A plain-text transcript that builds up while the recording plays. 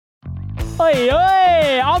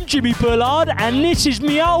Hey, I'm Jimmy Bullard, and this is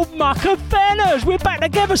me old muck of Fenners. We're back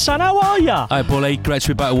together, son. How are ya? Hi, Bully. Great to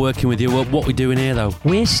be back working with you. What we doing here, though?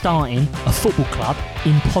 We're starting a football club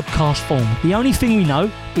in podcast form. The only thing we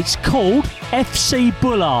know, it's called FC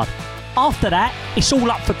Bullard. After that, it's all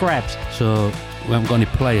up for grabs. So, we haven't got any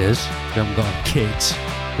players, we haven't got a kit,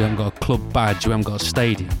 we haven't got a club badge, we haven't got a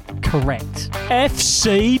stadium. Correct.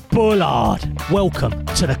 FC Bullard. Welcome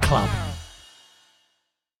to the club.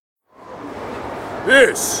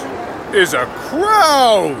 This is a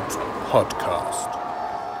crowd podcast.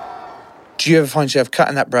 Do you ever find yourself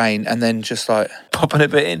cutting that brain and then just like Popping a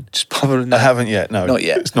bit in. just popping it? I haven't yet, no. Not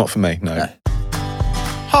yet. It's not for me, no.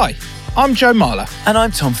 Hi, I'm Joe Marler. And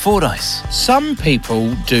I'm Tom Fordyce. Some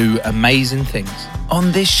people do amazing things.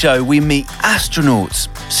 On this show, we meet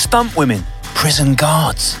astronauts, stunt women, prison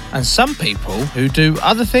guards. And some people who do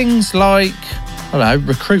other things like, I don't know,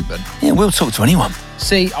 recruitment. Yeah, we'll talk to anyone.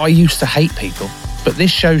 See, I used to hate people, but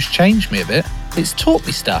this show's changed me a bit. It's taught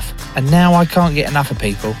me stuff, and now I can't get enough of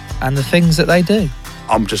people and the things that they do.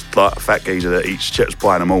 I'm just like a fat geezer that eats chips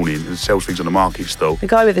pie in the morning and sells things on the market stall. The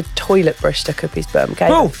guy with the toilet brush stuck up his bum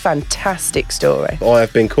gave a fantastic story. I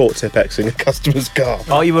have been caught Tipexing a customer's car.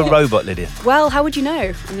 Are you a robot, Lydia? Well, how would you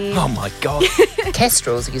know? I mean, Oh my God.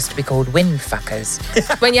 Kestrels used to be called wind fuckers.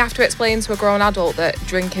 When you have to explain to a grown adult that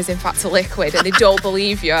drink is in fact a liquid and they don't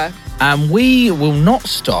believe you. And we will not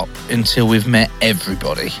stop until we've met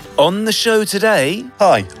everybody. On the show today,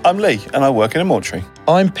 Hi, I'm Lee, and I work in a mortuary.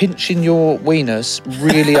 I'm pinching your wieners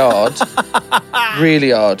really hard. Really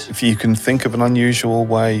hard. If you can think of an unusual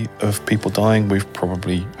way of people dying, we've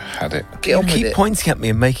probably had it. Get on you with keep it. pointing at me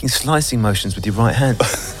and making slicing motions with your right hand.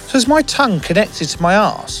 So is my tongue connected to my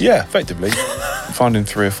arse? Yeah, effectively. Finding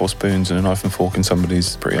 3 or 4 spoons and a knife and fork in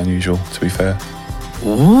somebody's pretty unusual, to be fair.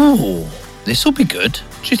 Ooh, this will be good.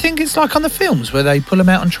 Do you think it's like on the films where they pull them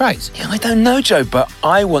out on trays? Yeah, I don't know, Joe, but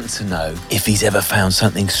I want to know if he's ever found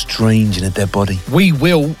something strange in a dead body. We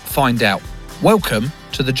will find out. Welcome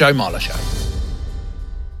to the Joe Marler Show.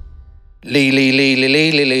 Lee,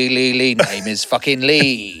 name is fucking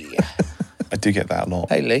Lee. I do get that a lot.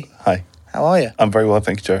 Hey, Lee. Hi. How are you? I'm very well,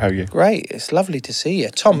 thank you, Joe. How are you? Great. It's lovely to see you.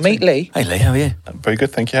 Tom, meet Lee. Hey, Lee, how are you? I'm very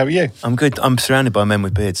good, thank you. How are you? I'm good. I'm surrounded by men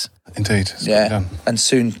with beards. Indeed. It's Yeah. well done. And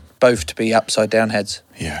soon both to be upside down heads.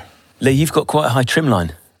 Yeah. Lee, you've got quite a high trim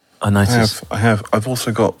line, I noticed. I have. I've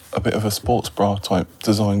also got a bit of a sports bra type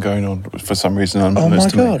design going on for some reason. Unbeknownst my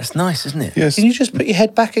to me. God. It's nice, isn't it? Yes. Can you just put your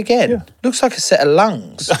head back again? Yeah. Looks like a set of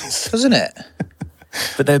lungs, doesn't it?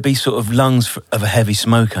 But there'd be sort of lungs of a heavy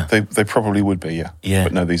smoker. They probably would be, yeah. Yeah.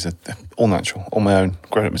 But no, these are all natural, all my own,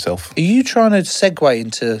 grown it myself. Are you trying to segue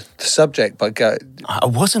into the subject by go? I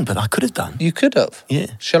wasn't, but I could have done. You could have.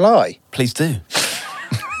 Yeah. Shall I? Please do.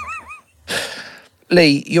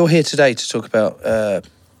 Lee, you're here today to talk about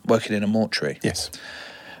working in a mortuary. Yes.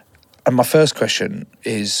 And my first question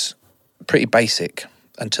is pretty basic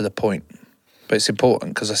and to the point, but it's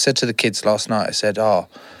important because I said to the kids last night, I said,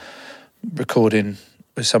 recording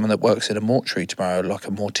with someone that works in a mortuary tomorrow, like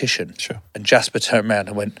a mortician. Sure. And Jasper turned around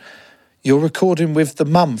and went, you're recording with the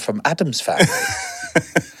mum from Adam's Family.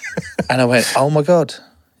 And I went, oh my God,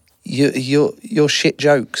 your shit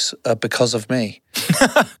jokes are because of me.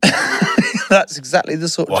 That's exactly the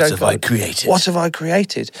sort of What joke. have I created? What have I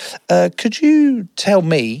created? Could you tell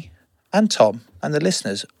me and Tom and the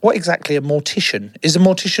listeners what exactly a mortician is? A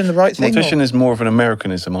mortician the right thing? Mortician is more of an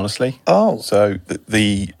Americanism, honestly. Oh. So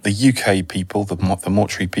the UK people, the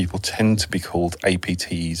mortuary people, tend to be called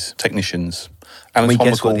APTs, technicians. Can we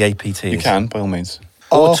guess what the APT is? You can, by all means.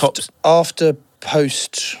 After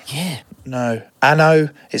post. Yeah. No. Anno.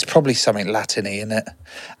 It's probably something Latin-y, isn't it?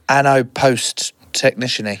 Anno post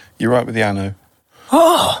technician-y. You're right with the anno.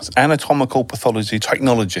 Oh! It's anatomical pathology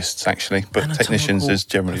technologists, actually, but technicians is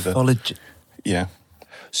generally pathology. Yeah.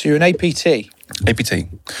 So you're an APT? APT.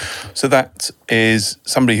 So that is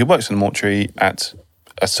somebody who works in a mortuary at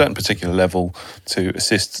a certain particular level to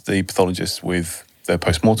assist the pathologist with their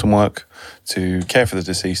post-mortem work, to care for the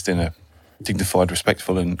deceased in a dignified,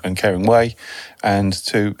 respectful and caring way, and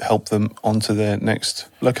to help them onto their next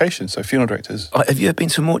location. So funeral directors. Have you ever been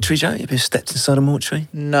to a mortuary, Joe? Have you ever stepped inside a mortuary?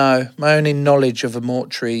 No. My only knowledge of a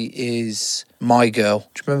mortuary is My Girl.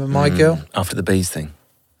 Do you remember My Girl? After the bees thing.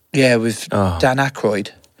 Yeah, with Dan Aykroyd.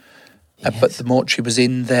 Yes. But the mortuary was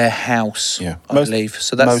in their house, Yeah. I believe.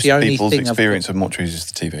 So that's the only thing. Most people's experience of mortuaries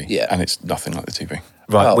is the TV. Yeah. And it's nothing like the TV.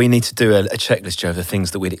 Right, Well- we need to do a checklist, Joe, of the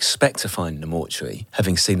things that we'd expect to find in a mortuary,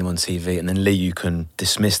 having seen them on TV, and then Lee, you can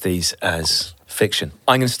dismiss these as fiction.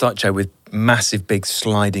 I'm going to start, Joe, with massive, big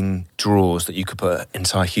sliding drawers that you could put an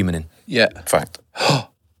entire human in. Yeah. Fact.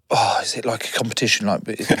 Oh, is it like a competition? Like,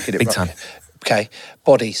 get it Big right? time. Okay,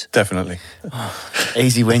 bodies. Definitely.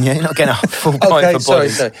 Easy win, yeah? You're not getting a full point Okay, for sorry.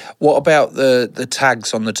 bodies. So, what about the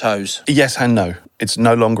tags on the toes? Yes and no. It's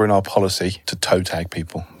no longer in our policy to toe tag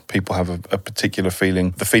people. People have a particular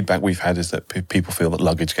feeling. The feedback we've had is that people feel that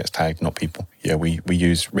luggage gets tagged, not people. Yeah, we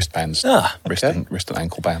use wristbands, wrist and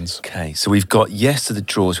ankle bands. Okay, so we've got yes to the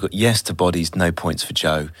draws, we've got yes to bodies, no points for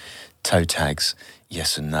Joe. Toe tags,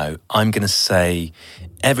 yes and no. I'm going to say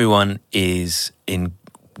everyone is in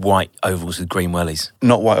white overalls with green wellies.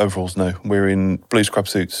 Not white overalls, no. We're in blue scrub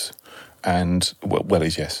suits and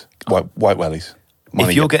wellies, yes. White wellies.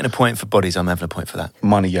 If you're getting a point for bodies, I'm having a point for that.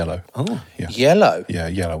 Mine are yellow. Oh. Yeah. Yellow? Yeah,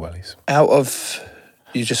 yellow wellies. Out of...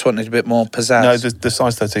 You just wanted a bit more pizzazz? No, the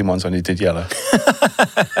size 13 ones only did yellow.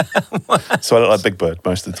 So I look like Big Bird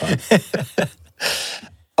most of the time.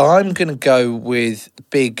 I'm going to go with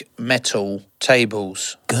big metal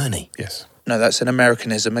tables. Gurney? Yes. No, that's an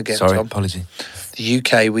Americanism again, Sorry, Tom. apology. The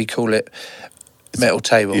UK, we call it metal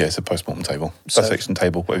table. Yeah, it's a post-mortem table. So- Dissection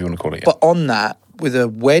table, whatever you want to call it. Yeah. But on that, with a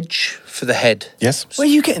wedge for the head. Yes. Where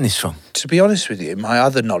are you getting this from? To be honest with you, my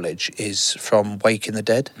other knowledge is from Waking the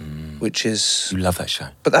Dead, which is... You love that show.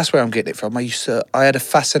 But that's where I'm getting it from. I had a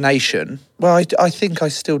fascination. Well, I think I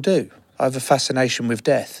still do. I have a fascination with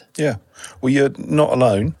death. Yeah. Well, you're not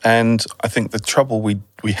alone. And I think the trouble we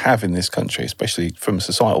have in this country, especially from a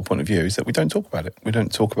societal point of view, is that we don't talk about it. We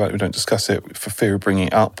don't talk about it. We don't discuss it for fear of bringing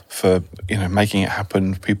it up, for, making it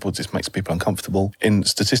happen. People, just makes people uncomfortable.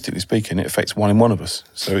 Statistically speaking, it affects 1 in 1 of us.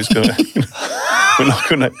 So it's going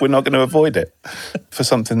to, we're not going to avoid it. For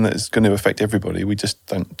something that is going to affect everybody, we just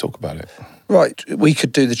don't talk about it. Right, we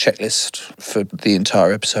could do the checklist for the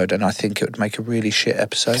entire episode, and I think it would make a really shit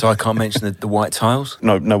episode. So I can't mention the white tiles?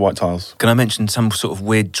 No white tiles. Can I mention some sort of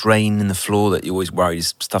weird drain in the floor that you're always worried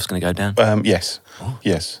stuff's going to go down? Yes.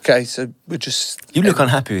 Yes. Okay, so we're just... You look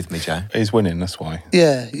unhappy with me, Joe. He's winning, that's why.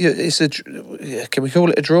 Yeah, it's can we call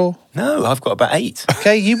it a draw? No, I've got about 8.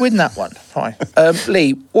 Okay, you win that one. Fine.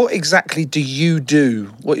 Lee, what exactly do you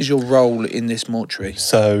do? What is your role in this mortuary?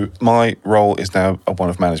 So my role is now one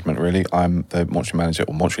of management, really. I'm the mortuary manager,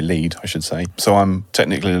 or mortuary lead, I should say. So I'm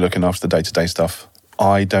technically looking after the day-to-day stuff.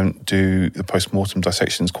 I don't do the post-mortem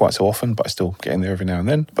dissections quite so often, but I still get in there every now and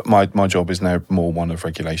then. But my job is now more one of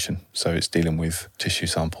regulation. So it's dealing with tissue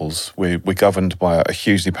samples. We're governed by a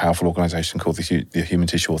hugely powerful organisation called the Human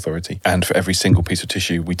Tissue Authority. And for every single piece of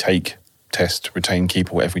tissue we take, test, retain, keep,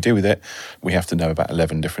 or whatever we do with it, we have to know about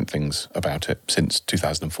 11 different things about it since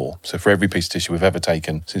 2004. So for every piece of tissue we've ever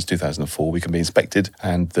taken since 2004, we can be inspected,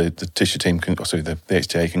 and the tissue team the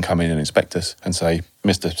HTA can come in and inspect us and say,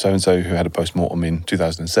 Mr. So-and-so, who had a post-mortem in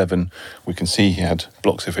 2007, we can see he had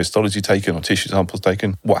blocks of histology taken or tissue samples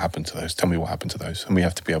taken. What happened to those? Tell me what happened to those. And we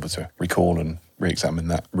have to be able to recall and re-examine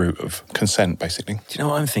that route of consent, basically. Do you know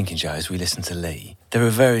what I'm thinking, Joe, as we listen to Lee? There are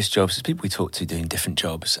various jobs, there's people we talk to doing different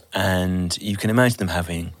jobs, and you can imagine them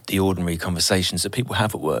having the ordinary conversations that people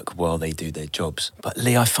have at work while they do their jobs. But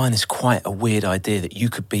Lee, I find this quite a weird idea that you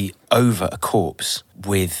could be over a corpse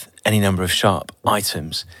with any number of sharp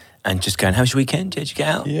items and just going, how was your weekend? Did you get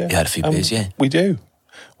out? Yeah. You had a few beers, yeah. We do.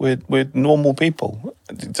 We're normal people.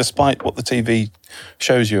 Despite what the TV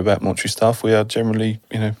shows you about mortuary stuff, we are generally,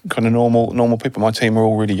 kind of normal people. My team are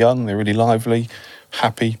all really young, they're really lively,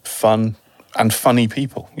 happy, fun, and funny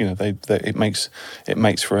people. It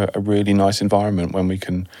makes for a really nice environment when we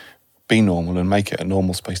can be normal and make it a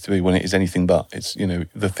normal space to be, when it is anything but. It's,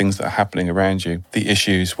 the things that are happening around you, the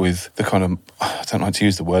issues with the kind of, I don't like to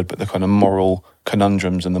use the word, but the kind of moral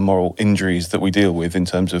conundrums and the moral injuries that we deal with in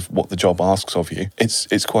terms of what the job asks of you.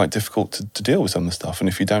 It's quite difficult to deal with some of the stuff. And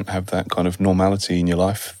if you don't have that kind of normality in your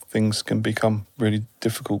life, things can become really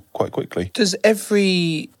difficult quite quickly. Does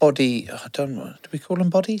everybody, I don't know, do we call them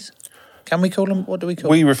bodies? Can we call them, what do we call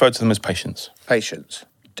them? We refer to them as patients. Patients.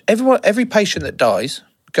 Every patient that dies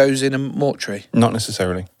goes in a mortuary? Not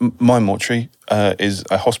necessarily. My mortuary is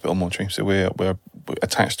a hospital mortuary, so we're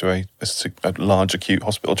attached to a large acute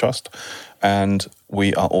hospital trust, and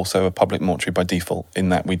we are also a public mortuary by default, in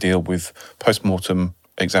that we deal with post-mortem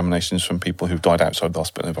examinations from people who've died outside the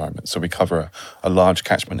hospital environment. So we cover a large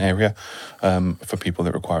catchment area for people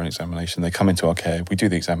that require an examination. They come into our care, we do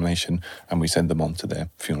the examination, and we send them on to their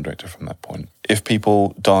funeral director from that point. If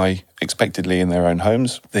people die expectedly in their own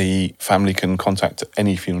homes, the family can contact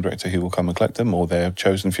any funeral director who will come and collect them, or their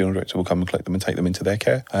chosen funeral director will come and collect them and take them into their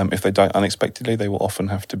care. If they die unexpectedly, they will often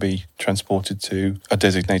have to be transported to a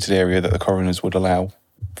designated area that the coroners would allow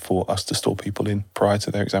for us to store people in prior to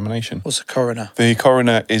their examination. What's a coroner? The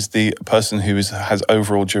coroner is the person who has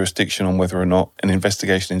overall jurisdiction on whether or not an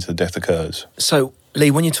investigation into the death occurs. So Lee,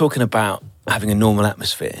 when you're talking about having a normal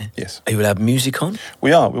atmosphere, Yes. are you allowed music on?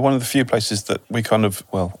 We are. We're one of the few places that we kind of,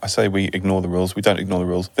 well, I say we ignore the rules. We don't ignore the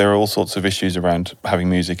rules. There are all sorts of issues around having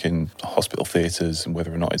music in hospital theatres and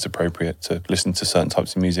whether or not it's appropriate to listen to certain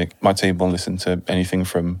types of music. My team will listen to anything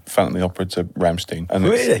from Phantom of the Opera to Rammstein. And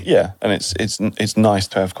Really? Yeah, and it's nice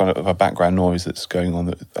to have kind of a background noise that's going on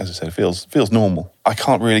that, as I said, feels normal. I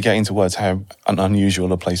can't really get into words how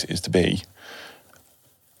unusual a place it is to be.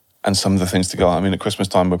 And some of the things to go on. I mean, at Christmas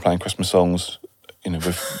time, we're playing Christmas songs.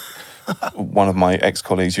 With one of my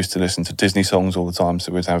ex-colleagues used to listen to Disney songs all the time,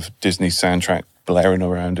 so we'd have Disney soundtrack blaring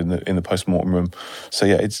around in the post-mortem room. So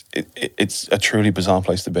yeah, it's a truly bizarre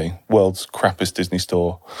place to be. World's crappiest Disney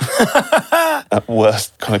store,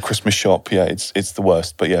 worst kind of Christmas shop. Yeah, it's the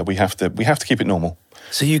worst. But yeah, we have to keep it normal.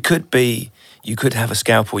 So you could have a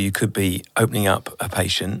scalpel, you could be opening up a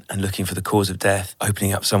patient and looking for the cause of death,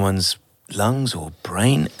 opening up someone's lungs or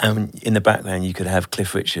brain, and in the background you could have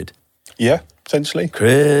Cliff Richard. Yeah, potentially.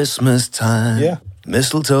 Christmas time, yeah,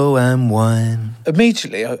 mistletoe and wine.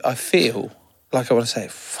 Immediately, I feel like I want to say,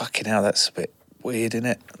 fucking hell, that's a bit weird, isn't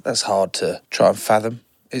it? That's hard to try and fathom.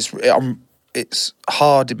 It's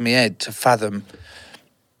hard in my head to fathom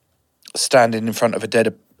standing in front of a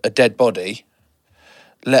dead body,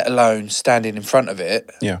 let alone standing in front of it,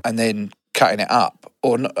 and then cutting it up,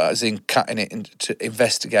 or not, as in cutting it to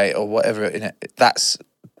investigate or whatever in it. That's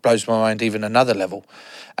blows my mind even another level.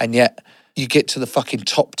 And yet you get to the fucking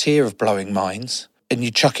top tier of blowing minds and you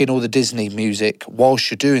chuck in all the Disney music whilst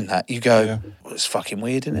you're doing that. You go, well, it's fucking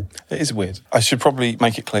weird, isn't it? It is weird. I should probably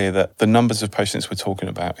make it clear that the numbers of patients we're talking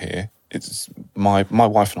about here, it's my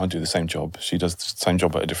wife and I do the same job. She does the same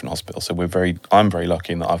job at a different hospital. So I'm very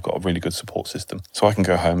lucky in that I've got a really good support system. So I can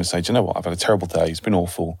go home and say, do you know what? I've had a terrible day. It's been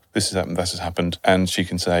awful. This has happened. And she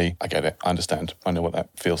can say, I get it. I understand. I know what that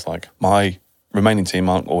feels like. My remaining team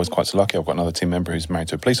aren't always quite so lucky. I've got another team member who's married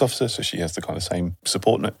to a police officer, so she has the kind of same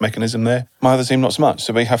support mechanism there. My other team, not so much.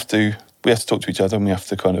 So we have to talk to each other and we have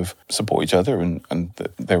to kind of support each other, and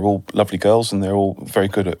they're all lovely girls and they're all very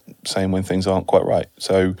good at saying when things aren't quite right.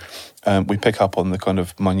 So we pick up on the kind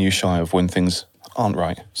of minutiae of when things aren't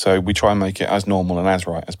right. So we try and make it as normal and as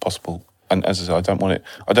right as possible. And as I said, I don't want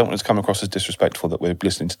it to come across as disrespectful that we're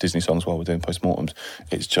listening to Disney songs while we're doing postmortems.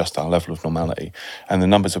 It's just our level of normality. And the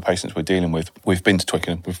numbers of patients we're dealing with, we've been to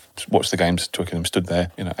Twickenham, we've watched the games at Twickenham, stood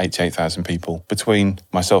there, 88,000 people. Between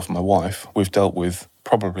myself and my wife, we've dealt with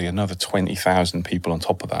probably another 20,000 people on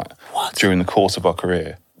top of that during the course of our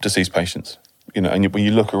career, deceased patients. And when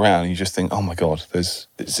you look around, you just think, oh my God, it's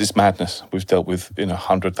this madness. We've dealt with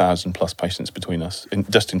 100,000 plus patients between us,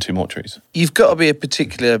 just in 2 mortuaries. You've got to be a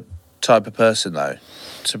particular type of person, though,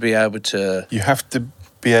 to be able to... You have to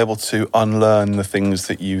be able to unlearn the things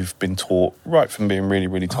that you've been taught right from being really,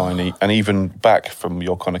 really tiny, and even back from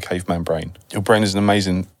your kind of caveman brain. Your brain is an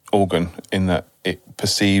amazing organ in that it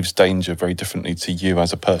perceives danger very differently to you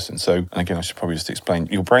as a person. So, and again, I should probably just explain,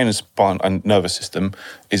 your brain and nervous system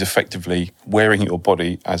is effectively wearing your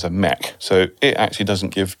body as a mech. So it actually doesn't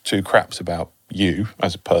give 2 craps about you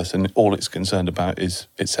as a person. All it's concerned about is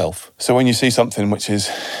itself. So when you see something which is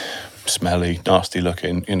smelly, nasty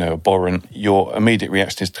looking, abhorrent, your immediate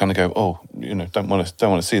reaction is to kind of go, oh, don't want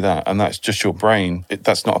to see that. And that's just your brain.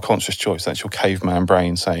 That's not a conscious choice. That's your caveman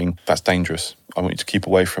brain saying, that's dangerous. I want you to keep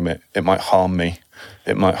away from it. It might harm me.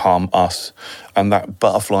 It might harm us. And that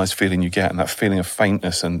butterflies feeling you get, and that feeling of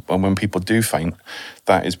faintness, and when people do faint,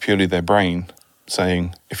 that is purely their brain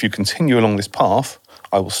saying, if you continue along this path,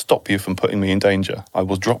 I will stop you from putting me in danger. I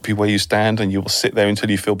will drop you where you stand and you will sit there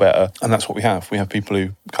until you feel better. And that's what we have. We have people who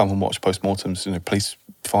come and watch postmortems, police,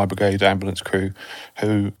 fire brigade, ambulance crew,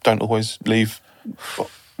 who don't always leave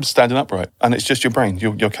standing upright. And it's just your brain,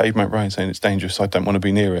 your caveman brain saying it's dangerous, I don't want to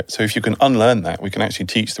be near it. So if you can unlearn that, we can actually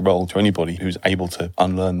teach the role to anybody who's able to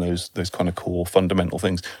unlearn those kind of core fundamental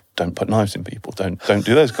things. Don't put knives in people. Don't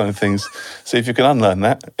do those kind of things. So if you can unlearn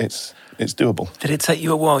that, it's doable. Did it take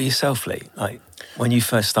you a while yourself, Lee? Like, when you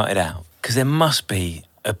first started out? Because there must be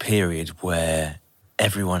a period where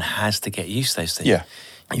everyone has to get used to those things. Yeah.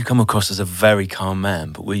 You come across as a very calm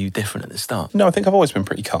man, but were you different at the start? No, I think I've always been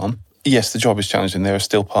pretty calm. Yes, the job is challenging. There are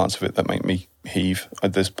still parts of it that make me heave.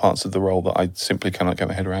 There's parts of the role that I simply cannot get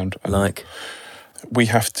my head around. Like? We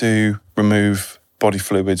have to remove body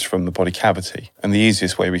fluids from the body cavity. And the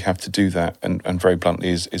easiest way we have to do that, and very bluntly,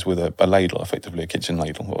 is with a ladle, effectively a kitchen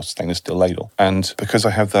ladle or stainless steel ladle. And because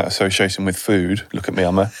I have that association with food, look at me, I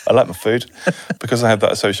like my food. Because I have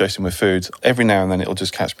that association with food, every now and then it'll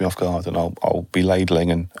just catch me off guard, and I'll be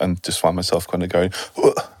ladling and just find myself kind of going,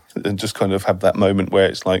 and just kind of have that moment where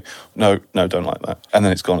it's like, no, don't like that. And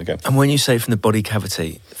then it's gone again. And when you say from the body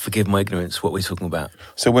cavity, forgive my ignorance, what are we talking about?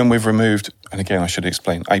 So when we've removed, and again, I should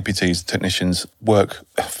explain, APTs, technicians, work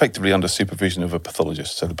effectively under supervision of a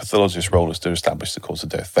pathologist. So the pathologist's role is to establish the cause of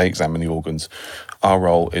death. They examine the organs. Our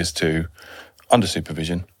role is to, under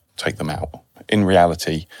supervision, take them out. In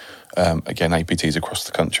reality, again, APTs across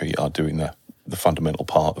the country are doing the fundamental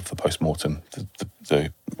part of the post-mortem,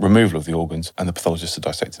 the removal of the organs, and the pathologists are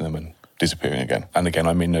dissecting them and disappearing again. And again,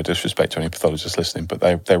 I mean no disrespect to any pathologists listening, but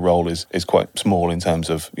their role is quite small in terms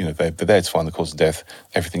of, they're there to find the cause of death.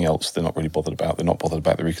 Everything else they're not really bothered about. They're not bothered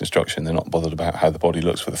about the reconstruction. They're not bothered about how the body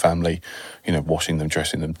looks for the family, washing them,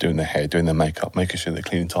 dressing them, doing their hair, doing their makeup, making sure they're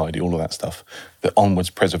clean and tidy, all of that stuff. The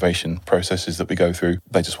onwards preservation processes that we go through,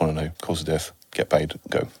 they just want to know cause of death, get paid,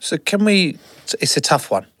 go. So it's a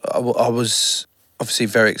tough one. I was obviously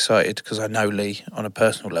very excited because I know Lee on a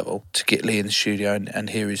personal level to get Lee in the studio and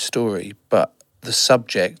hear his story. But the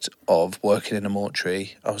subject of working in a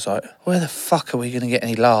mortuary, I was like, where the fuck are we going to get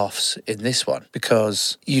any laughs in this one?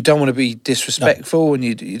 Because you don't want to be disrespectful and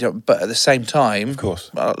you don't, but at the same time, of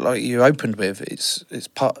course, like you opened with, it's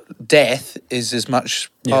part, death is as much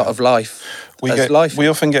part of life as life. We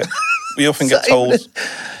often get told.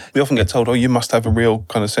 We often get told, oh, you must have a real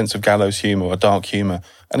kind of sense of gallows humour or dark humour.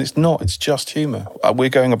 And it's not, it's just humour. We're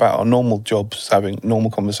going about our normal jobs, having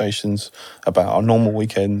normal conversations about our normal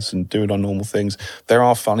weekends and doing our normal things. There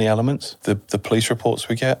are funny elements. The police reports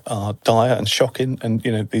we get are dire and shocking, and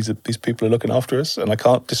these people are looking after us, and I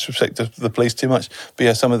can't disrespect the police too much. But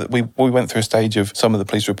yeah, some of we went through a stage of some of the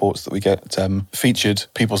police reports that we get featured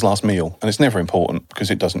people's last meal, and it's never important because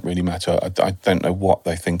it doesn't really matter. I don't know what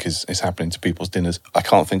they think is happening to people's dinners. I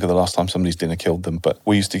can't think of the last time somebody's dinner killed them, but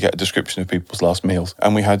we used to get a description of people's last meals,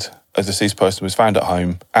 and we had a deceased person was found at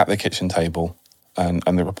home at their kitchen table,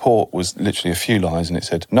 and the report was literally a few lines, and it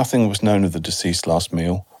said, nothing was known of the deceased last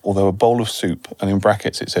meal, although a bowl of soup, and in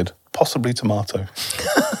brackets it said, possibly tomato,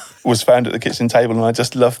 was found at the kitchen table. And I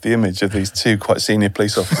just loved the image of these two quite senior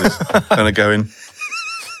police officers kind of going,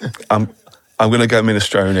 I'm going to go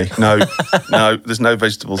minestrone. No, there's no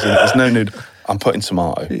vegetables in it. There's no noodle. I'm putting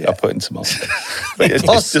tomato. Yeah. I'm putting tomato. But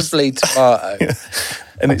Possibly tomato. Yeah.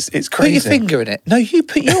 And it's crazy. Put your finger in it. No, you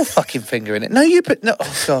put your fucking finger in it. No, you put... No,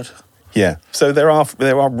 oh, God. Yeah. So there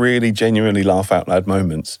are really genuinely laugh out loud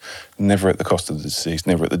moments, never at the cost of the deceased,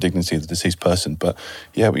 never at the dignity of the deceased person. But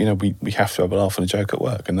yeah, we have to have a laugh and a joke at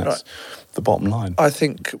work, and that's the bottom line. I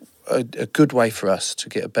think a good way for us to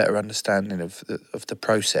get a better understanding of the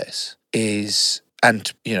process is,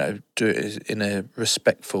 and do it in a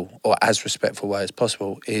respectful or as respectful way as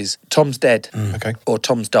possible, is Tom's dead. Okay. Or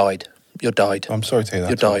Tom's died. You're died. I'm sorry to hear that.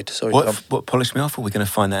 You died. Sorry, Tom. What polished me off? Are we going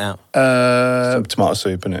to find that out? Some tomato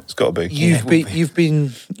soup, innit? It's got to be. You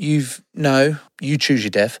choose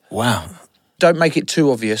your death. Wow. Don't make it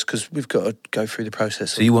too obvious because we've got to go through the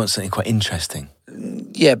process. So you want something quite interesting?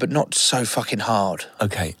 Yeah, but not so fucking hard.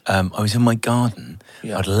 Okay. I was in my garden.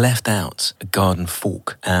 Yeah. I'd left out a garden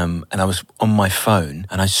fork, and I was on my phone,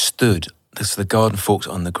 and I stood. So the garden fork's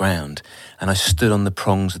on the ground, and I stood on the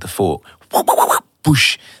prongs of the fork.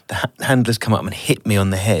 Whoosh! The handlers come up and hit me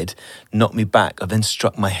on the head, knocked me back. I then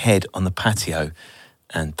struck my head on the patio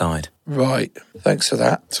and died. Right. Thanks for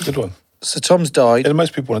that. It's a good one. So Tom's died. And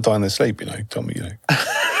most people want to die in their sleep, Tommy,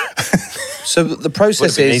 So the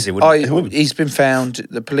process is, easy, he's been found,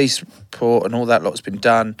 the police report and all that lot's been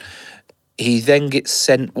done. He then gets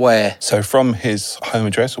sent where? So from his home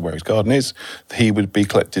address or where his garden is, he would be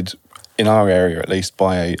collected, in our area at least,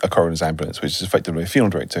 by a coroner's ambulance, which is effectively a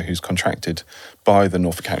funeral director who's contracted by the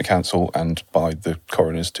Norfolk County Council and by the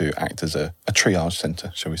coroners to act as a triage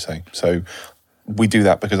centre, shall we say. So we do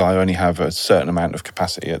that because I only have a certain amount of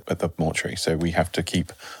capacity at the mortuary, so we have to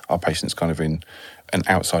keep our patients kind of in an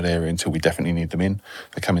outside area until we definitely need them in.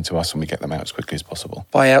 They come into us and we get them out as quickly as possible.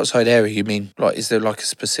 By outside area, you mean, is there a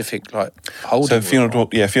specific, holding? So lots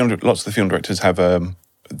of the funeral directors have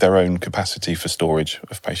their own capacity for storage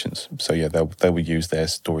of patients. So yeah, they will use their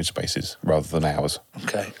storage spaces rather than ours.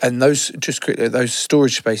 Okay. And those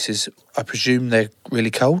storage spaces, I presume they're really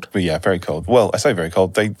cold? But yeah, very cold. Well, I say very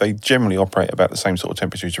cold. They generally operate about the same sort of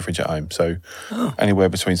temperature as your fridge at home. So anywhere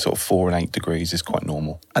between sort of 4 and 8 degrees is quite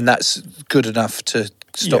normal. And that's good enough to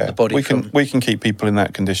stop the body we can keep people in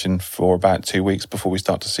that condition for about 2 weeks before we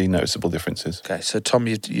start to see noticeable differences. Okay, so Tom,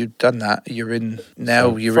 you've done that. You're in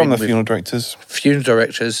now. So you're from in the with funeral directors. Funeral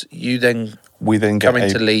directors. We then get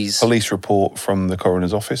into a Lee's police report from the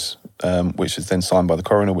coroner's office, which is then signed by the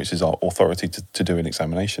coroner, which is our authority to do an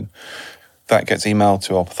examination. That gets emailed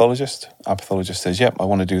to our pathologist. Our pathologist says, "Yep, I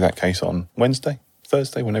want to do that case on Wednesday,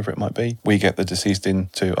 Thursday, whenever it might be. We get the deceased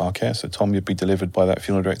into our care. So Tom, you'd be delivered by that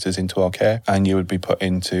funeral directors into our care, and you would be put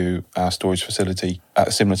into our storage facility at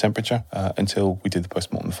a similar temperature until we did the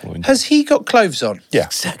post-mortem the following day. Has he got clothes on? Yeah.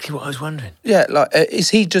 Exactly what I was wondering. Yeah, like, is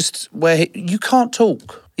he just where you can't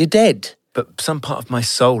talk? You're dead. But some part of my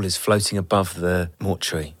soul is floating above the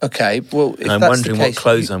mortuary. Okay, well, if And I'm that's wondering the case, what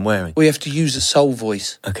clothes I'm wearing. we have to use a soul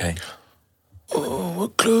voice. Okay. Oh,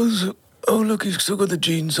 what clothes? Oh, look, he's still got the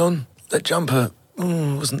jeans on. That jumper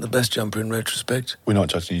wasn't the best jumper in retrospect. We're not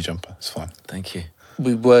judging your jumper. It's fine. Thank you.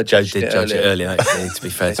 We were Joe judged did judge it earlier, actually, to be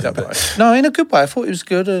fair to him. But No, in a good way. I thought it was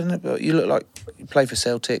good, and you look like you play for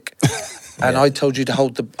Celtic. And I told you to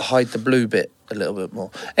hide the blue bit a little bit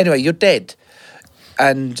more. Anyway, you're dead,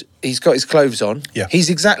 and he's got his clothes on. Yeah. He's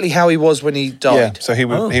exactly how he was when he died. Yeah, so he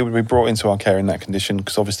would be brought into our care in that condition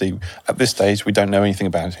because obviously at this stage we don't know anything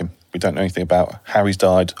about him. We don't know anything about how he's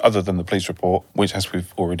died other than the police report, which, as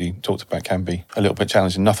we've already talked about, can be a little bit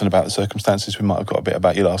challenging. Nothing about the circumstances. We might have got a bit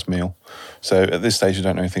about your last meal. So at this stage we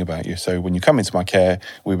don't know anything about you. So when you come into my care,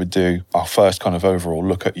 we would do our first kind of overall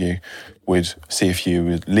look at you. We'd see if you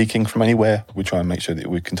were leaking from anywhere. We'd try and make sure that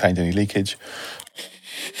we contained any leakage.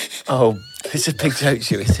 oh, it's a big joke,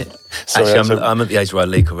 you, is it? Sorry, Actually, I'm at the age where I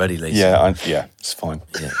leak already, Lisa. Yeah, it's fine.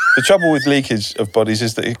 Yeah. The trouble with leakage of bodies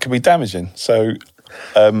is that it can be damaging. So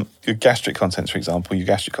your gastric contents, for example, your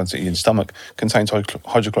gastric content in your stomach contains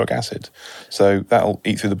hydrochloric acid. So that'll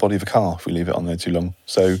eat through the body of a car if we leave it on there too long.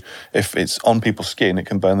 So if it's on people's skin, it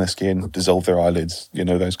can burn their skin, dissolve their eyelids,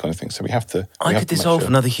 those kind of things. So we have to... I could dissolve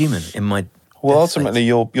another human in my... Well, ultimately,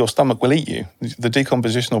 your stomach will eat you. The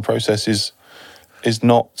decompositional process is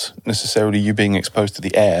not necessarily you being exposed to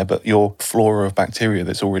the air, but your flora of bacteria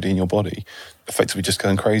that's already in your body effectively just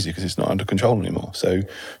going crazy because it's not under control anymore. So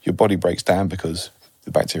your body breaks down because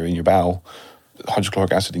the bacteria in your bowel, the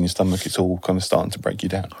hydrochloric acid in your stomach, it's all kind of starting to break you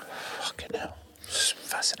down. Fucking hell. It's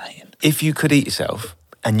fascinating. If you could eat yourself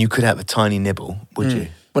and you could have a tiny nibble, would you?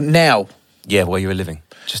 But now... Yeah, while you were living.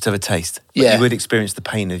 Just have a taste. But Yeah. you would experience the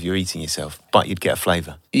pain of you eating yourself, but you'd get a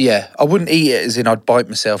flavour. Yeah, I wouldn't eat it as in I'd bite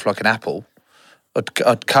myself like an apple.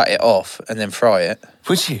 I'd cut it off and then fry it,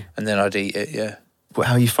 Would you? and then I'd eat it, yeah.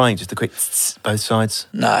 How are you frying? Just a quick both sides?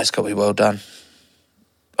 No, it's got to be well done.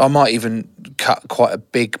 I might even cut quite a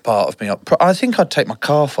big part of me up. I think I'd take my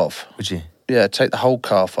calf off. Would you? Yeah, take the whole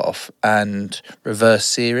calf off and reverse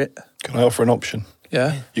sear it. Can I offer an option?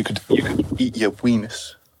 Yeah. You could eat your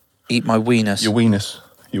weenus. Eat my weenus. Your weenus.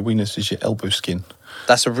 Your weenus is your elbow skin.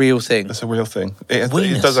 That's a real thing. That's a real thing. It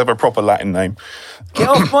Weenus? does have a proper Latin name. Get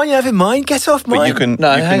off mine, you having mine? Get off mine. But you can...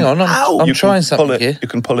 No, you hang can- on. I'm you trying can something pull it, here. You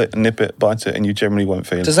can pull it, nip it, bite it, and you generally won't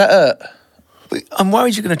feel Does it. that hurt? I'm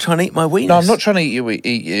worried you're going to try and eat my weenus. No, I'm not trying to eat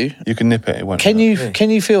you. You can nip it, it won't Can hurt.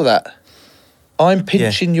 you feel that? I'm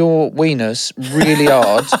pinching your weenus really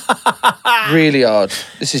hard, really hard.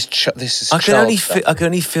 This is I can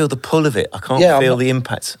only feel the pull of it. I can't feel the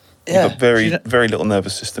impact. Yeah. You've got very little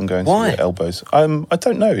nervous system going through Why? your elbows. I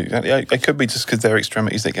don't know. It could be just because they're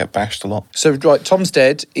extremities that get bashed a lot. So, right, Tom's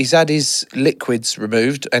dead. He's had his liquids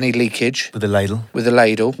removed, any leakage, With a ladle. with a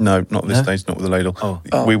ladle. No, not at this stage, not with a ladle.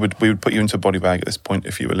 Oh. We would put you into a body bag at this point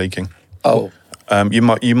if you were leaking. Oh, You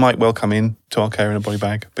might well come in to our care in a body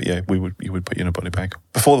bag, but yeah, you would put you in a body bag.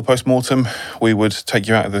 Before the post-mortem, we would take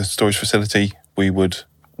you out of the storage facility. We would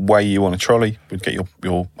weigh you on a trolley. We'd get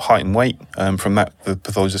your height and weight. From that, the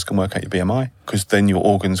pathologist can work out your BMI, because then your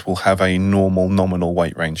organs will have a normal nominal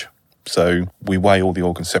weight range. So we weigh all the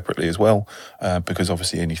organs separately as well, because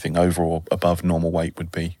obviously anything over or above normal weight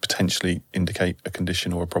would be potentially indicate a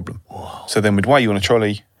condition or a problem. Whoa. So then we'd weigh you on a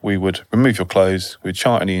trolley. We would remove your clothes. We'd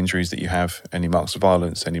chart any injuries that you have, any marks of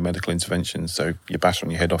violence, any medical interventions. So you bash on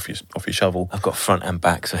your head off your shovel. I've got front and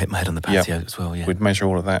back, so I hit my head on the patio as well, yeah. We'd measure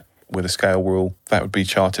all of that with a scale rule. That would be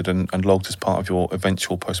charted and logged as part of your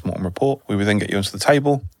eventual post-mortem report. We would then get you onto the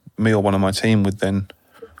table. Me or one of my team would then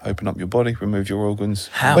open up your body, remove your organs.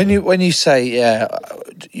 How? when you say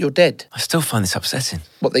you're dead, I still find this upsetting.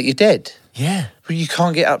 what, that you're dead? Yeah. Well, you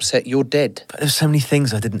can't get upset. You're dead. But there's so many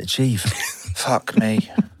things I didn't achieve. Fuck me.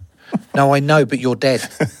 No, I know, but you're dead.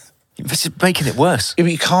 This is making it worse.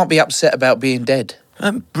 You can't be upset about being dead.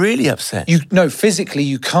 I'm really upset. Physically,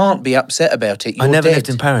 you can't be upset about it. You're I never dead. lived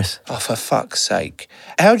in Paris. Oh, for fuck's sake.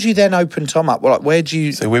 How do you then open Tom up? Well, like, where do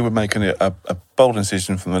you... So we would make a bold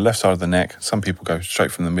incision from the left side of the neck. Some people go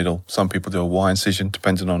straight from the middle. Some people do a Y incision,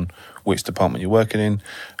 depending on which department you're working in,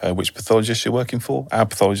 which pathologist you're working for. Our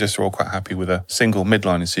pathologists are all quite happy with a single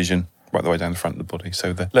midline incision right the way down the front of the body.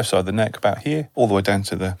 So the left side of the neck, about here, all the way down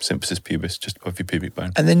to the symphysis pubis, just above your pubic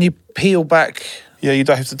bone. And then you peel back. Yeah, you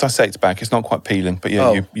don't have to dissect back. It's not quite peeling, but yeah,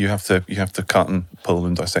 Oh. you have to cut and pull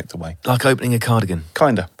and dissect away. Like opening a cardigan.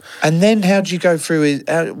 Kinda. And then how do you go through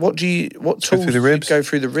it? What tools through the do you ribs? go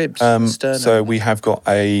through the ribs? Sternum? So we have got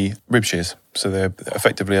a rib shears. So they're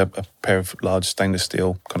effectively a pair of large stainless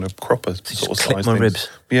steel kind of cropper So sort of just clip size my things. ribs?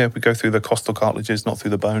 Yeah, we go through the costal cartilages, not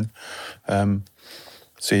through the bone.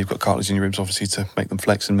 So you've got cartilage in your ribs, obviously, to make them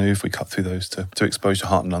flex and move. We cut through those to expose your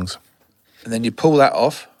heart and lungs. And then you pull that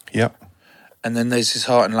off. Yep. And then there's his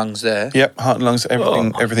heart and lungs there. Yep, heart and lungs,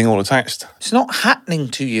 everything all attached. It's not happening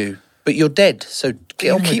to you, but you're dead. So get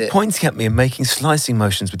You on with keep it. pointing at me and making slicing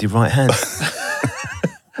motions with your right hand.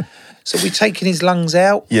 So we're taking his lungs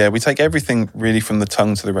out. Yeah, we take everything really from the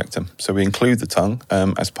tongue to the rectum. So we include the tongue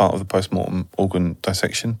as part of the post-mortem organ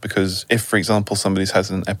dissection, because if, for example, somebody's has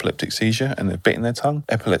an epileptic seizure and they've bitten their tongue,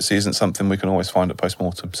 epilepsy isn't something we can always find at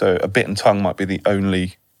post-mortem. So a bitten tongue might be the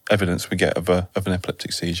only evidence we get of an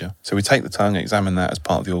epileptic seizure. So we take the tongue, examine that as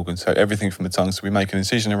part of the organ. So everything from the tongue. So we make an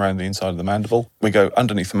incision around the inside of the mandible. We go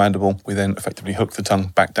underneath the mandible. We then effectively hook the tongue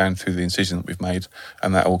back down through the incision that we've made,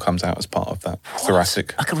 and that all comes out as part of that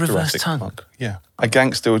thoracic. Like a reverse thoracic tongue? plug. Yeah. A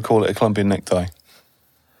gangster would call it a Colombian necktie.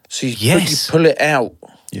 So you, Yes. you pull it out.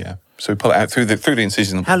 Yeah. So we pull it out through the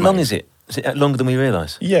incision. that How we've long made. is it? Is it longer than we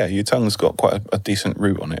realise? Yeah, your tongue's got quite a decent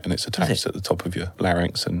root on it, and it's attached at the top of your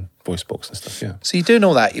larynx and voice box and stuff. Yeah. So you're doing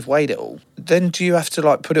all that, you've weighed it all. Then do you have to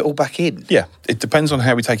like put it all back in? Yeah, it depends on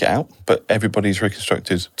how we take it out, but everybody's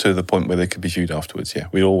reconstructed to the point where they could be viewed afterwards. Yeah,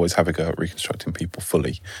 we always have a go at reconstructing people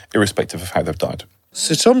fully, irrespective of how they've died.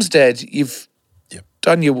 So Tom's dead. You've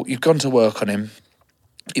Yep. You've gone to work on him.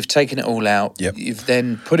 You've taken it all out. Yep. You've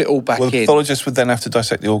then put it all back Well, the in. pathologist would then have to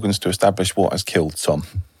dissect the organs to establish what has killed Tom.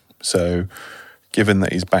 So, given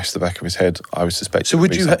that he's bashed the back of his head, I would suspect. So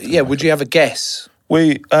would you? Would you have a guess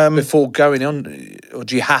We before going on, or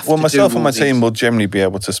do you have Well, to? myself do and my all team these? will generally be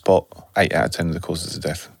able to spot 8 out of 10 of the causes of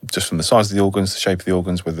death, just from the size of the organs, the shape of the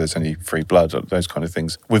organs, whether there's any free blood, those kind of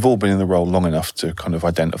things. We've all been in the role long enough to kind of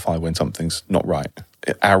identify when something's not right.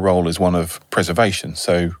 Our role is one of preservation,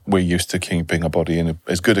 so we're used to keeping our body in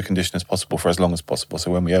as good a condition as possible for as long as possible. So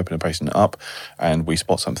when we open a patient up and we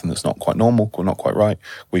spot something that's not quite normal or not quite right,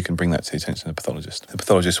 we can bring that to the attention of the pathologist. The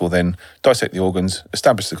pathologist will then dissect the organs,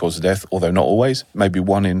 establish the cause of death, although not always. Maybe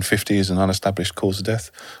 1 in 50 is an unestablished cause of death,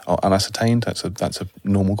 or unascertained. That's a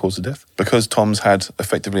normal cause of death. Because Tom's had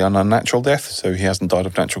effectively an unnatural death, so he hasn't died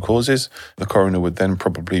of natural causes, the coroner would then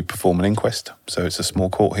probably perform an inquest. So it's a small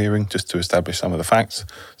court hearing just to establish some of the facts,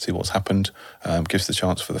 see what's happened, gives the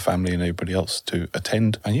chance for the family and everybody else to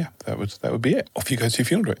attend, and yeah, that would be it. Off you go to your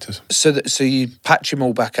funeral directors. So you patch him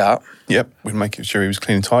all back up, Yep, we'd make sure he was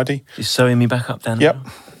clean and tidy. You're sewing me back up, Dan? Yep.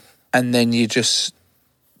 and then you just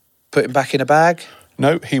put him back in a bag.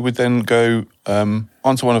 No, he would then go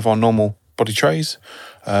onto one of our normal body trays.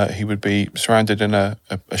 He would be surrounded in a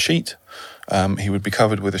sheet. He would be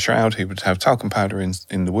covered with a shroud. He would have talcum powder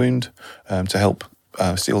in the wound to help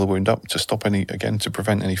seal the wound up, to stop to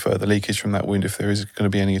prevent any further leakage from that wound if there is going to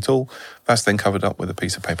be any at all. That's then covered up with a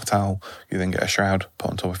piece of paper towel. You then get a shroud put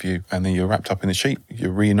on top of you, and then you're wrapped up in the sheet.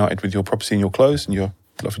 You're reunited with your property and your clothes and your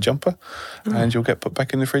lovely jumper, and you'll get put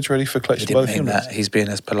back in the fridge ready for He collection by didn't the mean funeral. that. He's being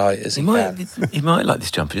as polite as He he might, can. he might like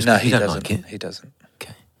this jumper, just No, because he you don't doesn't. like it. He doesn't.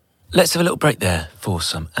 Okay. Let's have a little break there for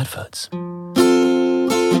some adverts.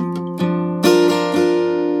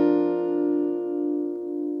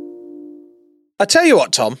 I tell you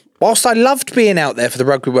what, Tom, whilst I loved being out there for the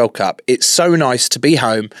Rugby World Cup, it's so nice to be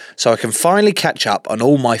home so I can finally catch up on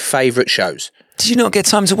all my favourite shows. Did you not get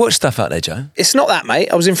time to watch stuff out there, Joe? It's not that,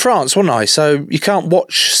 mate. I was in France, wasn't I? So you can't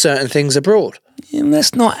watch certain things abroad. Yeah,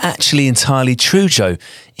 that's not actually entirely true, Joe.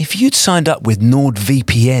 If you'd signed up with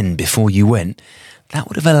NordVPN before you went, that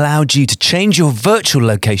would have allowed you to change your virtual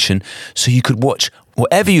location so you could watch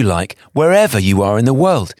whatever you like, wherever you are in the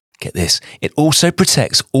world. Get this, it also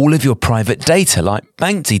protects all of your private data like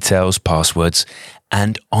bank details, passwords,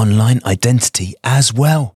 and online identity as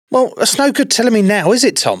well. Well, that's no good telling me now, is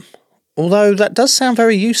it, Tom? Although that does sound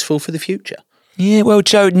very useful for the future. Yeah, well,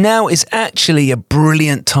 Joe, now is actually a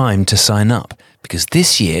brilliant time to sign up because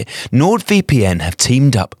this year NordVPN have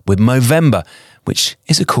teamed up with Movember, which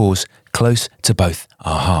is a cause close to both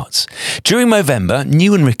our hearts. During Movember,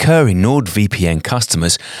 new and recurring NordVPN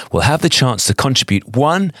customers will have the chance to contribute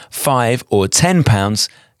 £1, £5 or £10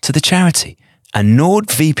 to the charity. And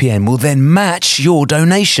NordVPN will then match your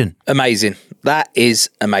donation. Amazing. That is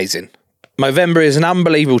amazing. Movember is an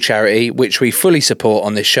unbelievable charity which we fully support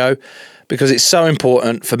on this show because it's so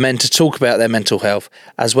important for men to talk about their mental health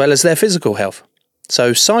as well as their physical health.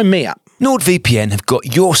 So sign me up. NordVPN have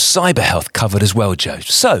got your cyber health covered as well, Joe.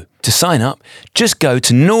 So, to sign up, just go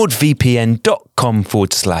to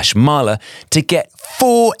nordvpn.com/Marla to get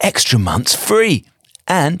 4 extra months free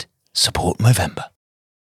and support Movember.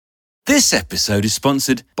 This episode is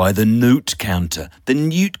sponsored by the Newt Counter. The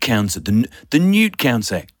Newt Counter. The Newt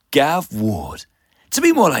Counter. Gav Ward. To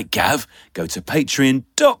be more like Gav, go to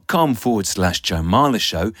patreon.com/Joe Marler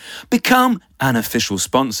Show, become an official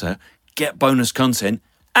sponsor, get bonus content,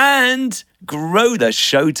 and grow the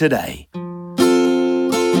show today.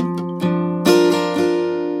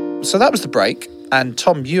 So that was the break. And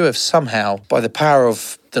Tom, you have somehow, by the power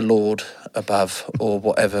of the Lord above, or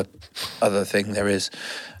whatever other thing there is,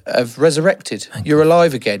 have resurrected. You're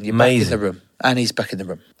alive again. You're back in the room. And he's back in the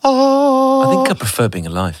room. Oh, I think I prefer being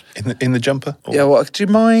alive. In the jumper? Or? Yeah, well, do you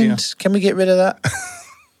mind? Yeah. Can we get rid of that?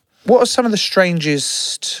 What are some of the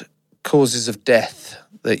strangest causes of death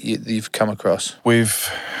that you've come across? We've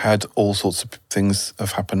had all sorts of things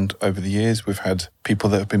have happened over the years. We've had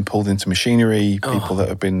people that have been pulled into machinery, people that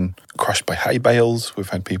have been crushed by hay bales. We've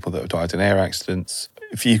had people that have died in air accidents.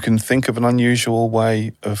 If you can think of an unusual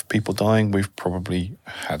way of people dying, we've probably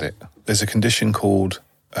had it. There's a condition called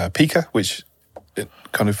pica, which it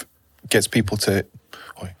kind of gets people to,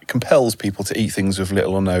 or it compels people to eat things with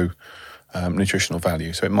little or no nutritional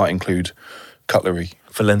value. So it might include cutlery,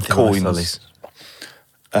 Valencia coins. ice lollies.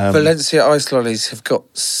 Valencia ice lollies have got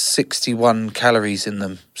 61 calories in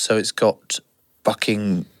them, so it's got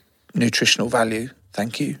bucking nutritional value.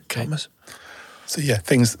 Thank you, Thomas. So yeah,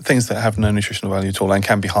 things that have no nutritional value at all and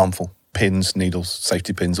can be harmful. Pins, needles,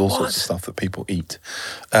 safety pins, all sorts of stuff that people eat.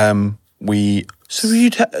 So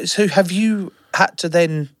have you had to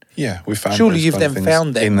then? Yeah, we found. Surely you've then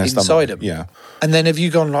found them inside them. Yeah. And then have you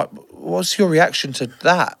gone like, what's your reaction to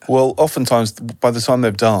that? Well, oftentimes, by the time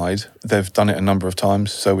they've died, they've done it a number of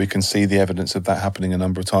times, so we can see the evidence of that happening a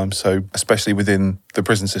number of times. So, especially within the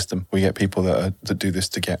prison system, we get people that do this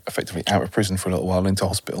to get effectively out of prison for a little while into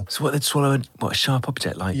hospital. So what, they'd swallow a sharp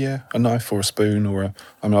object like? Yeah, a knife or a spoon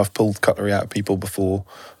I've pulled cutlery out of people before,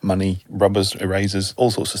 money, rubbers, erasers, all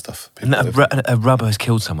sorts of stuff. And a rubber has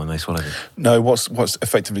killed someone, they swallowed it? No, what's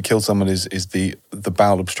effectively killed someone is the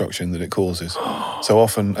bowel obstruction that it causes. So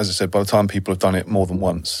often, as I said, by the time people have done it more than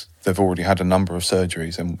once, they've already had a number of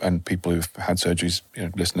surgeries, and people who've had surgeries,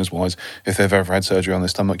 listeners-wise, if they've ever had surgery on their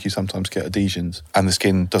stomach, you sometimes get adhesions, and the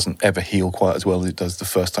skin doesn't ever heal quite as well as it does the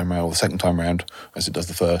first time round, or the second time round as it does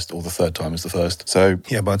the first, or the third time as the first. So,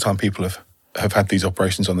 yeah, by the time people have had these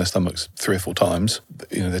operations on their stomachs 3 or 4 times,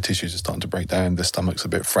 their tissues are starting to break down, their stomach's a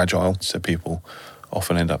bit fragile, so people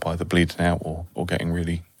often end up either bleeding out or getting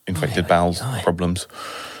really infected bowels problems.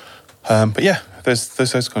 But yeah, there's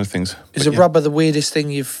those kind of things. Is a rubber the weirdest thing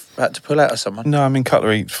you've had to pull out of someone? No, I mean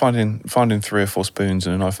cutlery. Finding 3 or 4 spoons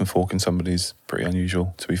and a knife and fork in somebody's pretty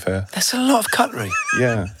unusual, to be fair. That's a lot of cutlery.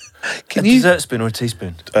 Yeah. A dessert spoon or a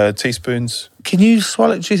teaspoon? Teaspoons. Can you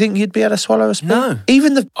swallow? Do you think you'd be able to swallow a spoon? No.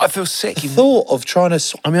 I feel sick. The thought of trying to.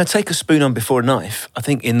 I take a spoon on before a knife. I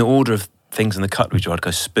think in the order of things in the cutlery drawer, I'd go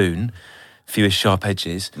spoon. Fewest sharp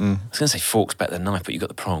edges. I was going to say fork's better than knife, but you've got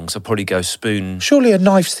the prongs. I'd probably go spoon. Surely a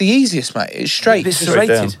knife's the easiest, mate. It's straight. It's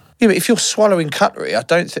serrated. Yeah, but if you're swallowing cutlery, I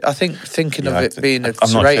think thinking of it being a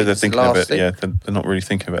I'm not sure they're serrated thinking of it. thing. Yeah, they're not really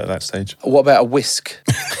thinking about it at that stage. What about a whisk?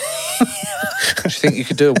 Do you think you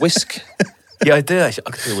could do a whisk? Yeah, I do actually.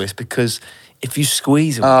 I could do a whisk because if you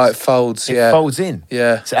squeeze it, it folds. It folds in.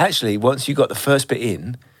 Yeah. So actually, once you got the first bit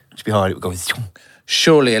in, which behind it would go.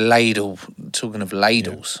 Surely a ladle. Talking of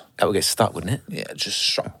ladles, that would get stuck, wouldn't it? Yeah,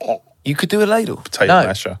 just. You could do a ladle. Potato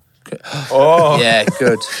masher. Oh, yeah,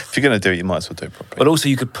 good. If you're going to do it, you might as well do it properly. But also,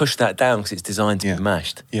 you could push that down because it's designed to be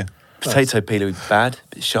mashed. Yeah. Potato peeler would be bad, a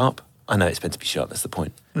bit sharp. I know it's meant to be sharp. That's the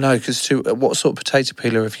point. No, because what sort of potato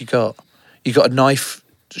peeler have you got? You got a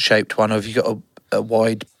knife-shaped one, or have you got a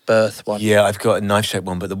wide berth one? Yeah, I've got a knife-shaped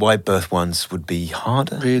one, but the wide berth ones would be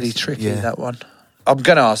harder. Really tricky, that one. I'm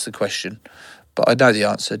going to ask the question, but I know the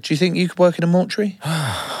answer. Do you think you could work in a mortuary?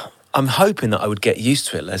 I'm hoping that I would get used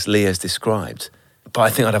to it, as Leah's described. But I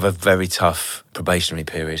think I'd have a very tough probationary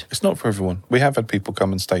period. It's not for everyone. We have had people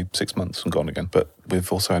come and stay 6 months and gone again, but we've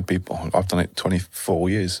also had people, I've done it 24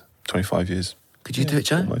 years, 25 years. Could you do it,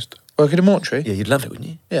 Joe? Almost. Work in a mortuary? Yeah, you'd love it, wouldn't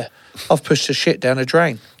you? Yeah. I've pushed a shit down a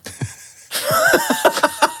drain.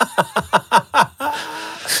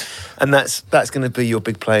 And that's going to be your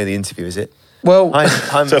big play in the interview, is it? Well, I'm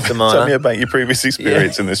Mr. Marler. Tell me about your previous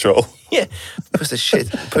experience in this role. Yeah,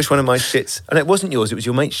 push one of my shits, and it wasn't yours; it was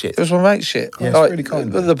your mate's shit. It was my mate's shit. Yeah, it's really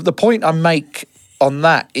kind. The point I make on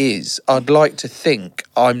that is, I'd like to think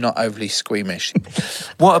I'm not overly squeamish.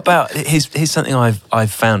 What about here's something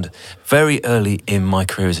I've found Very early in my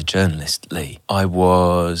career as a journalist, Lee, I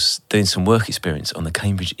was doing some work experience on the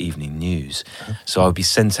Cambridge Evening News. So I would be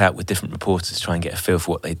sent out with different reporters to try and get a feel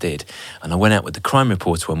for what they did. And I went out with the crime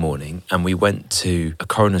reporter one morning and we went to a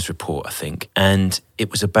coroner's report, I think, and it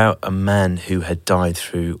was about a man who had died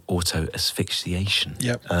through auto-asphyxiation.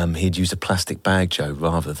 Yep. He'd used a plastic bag, Joe,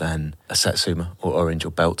 rather than a satsuma or orange or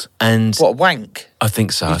belt. And What, wank? I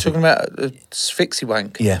think so. You're talking about asphyxie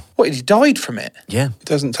wank? Yeah. What, he died from it? Yeah. It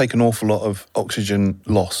doesn't take an awful lot of oxygen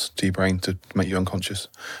loss to your brain to make you unconscious.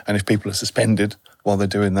 And if people are suspended while they're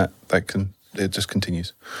doing that, it just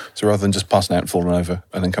continues. So rather than just passing out and falling over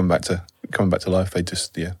and then coming back to life, they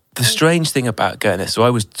just, The strange thing about getting it, so I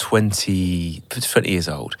was 20 years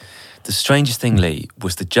old. The strangest thing, Lee,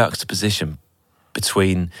 was the juxtaposition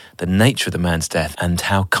between the nature of the man's death and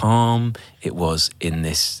how calm it was in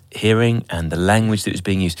this hearing and the language that was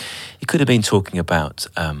being used. He could have been talking about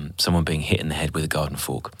someone being hit in the head with a garden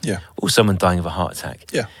fork. Yeah. Or someone dying of a heart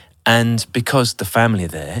attack. Yeah. And because the family are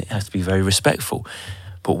there, it has to be very respectful.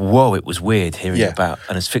 But whoa, it was weird hearing about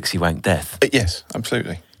an asphyxie wank death. Yes,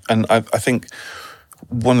 absolutely. And I think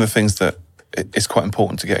one of the things that is quite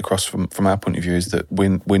important to get across from our point of view is that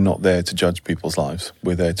we're not there to judge people's lives.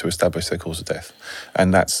 We're there to establish their cause of death.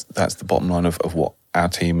 And that's the bottom line of what our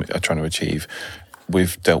team are trying to achieve.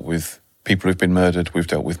 We've dealt with people who've been murdered. We've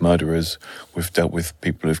dealt with murderers. We've dealt with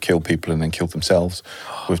people who've killed people and then killed themselves.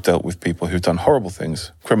 We've dealt with people who've done horrible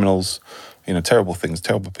things, criminals, terrible things,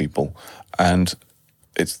 terrible people. And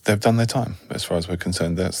they've done their time as far as we're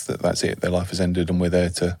concerned. That's it. Their life has ended and we're there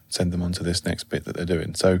to send them on to this next bit that they're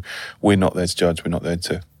doing. So we're not there to judge. We're not there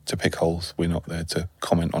to pick holes. We're not there to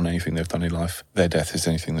comment on anything they've done in life. Their death is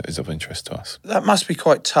anything that is of interest to us. That must be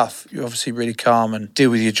quite tough. You're obviously really calm and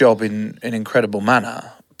deal with your job in an incredible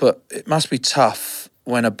manner, but it must be tough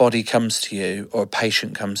when a body comes to you or a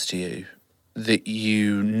patient comes to you that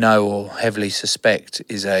you know or heavily suspect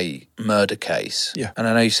is a murder case. Yeah. And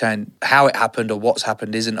I know you're saying how it happened or what's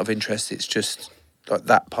happened isn't of interest, it's just like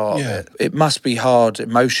that part of it. It must be hard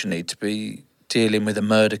emotionally to be dealing with a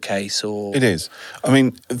murder case or... It is. I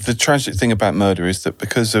mean, the tragic thing about murder is that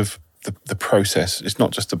because of the process, it's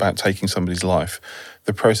not just about taking somebody's life.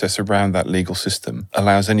 The process around that legal system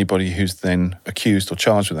allows anybody who's then accused or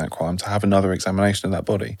charged with that crime to have another examination of that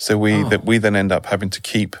body. So we then end up having to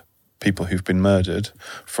keep people who've been murdered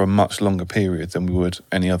for a much longer period than we would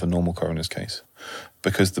any other normal coroner's case,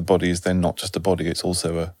 because the body is then not just a body, it's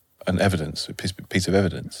also a piece of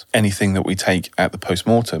evidence. Anything that we take at the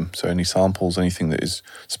post-mortem, so any samples, anything that is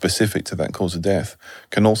specific to that cause of death,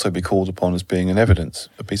 can also be called upon as being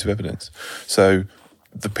a piece of evidence. So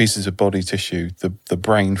the pieces of body tissue, the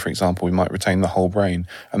brain, for example, we might retain the whole brain,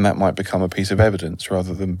 and that might become a piece of evidence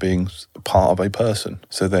rather than being part of a person.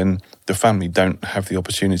 So then the family don't have the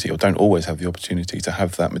opportunity, or don't always have the opportunity, to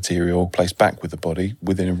have that material placed back with the body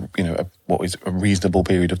within what is a reasonable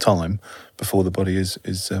period of time before the body has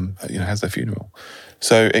their funeral.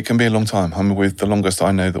 So it can be a long time. I mean, with the longest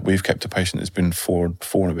I know that we've kept a patient has been four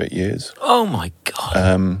and a bit years. Oh my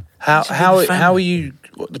God! How are you?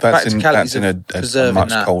 The practicalities in a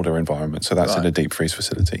much colder environment. So that's in a deep freeze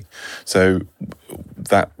facility. So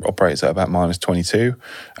that operates at about -22,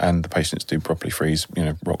 and the patients do properly freeze,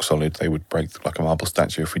 rock solid. They would break like a marble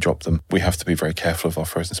statue if we drop them. We have to be very careful of our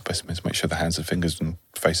frozen specimens, make sure the hands and fingers and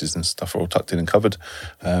faces and stuff are all tucked in and covered.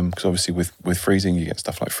 Because obviously with freezing, you get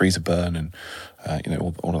stuff like freezer burn and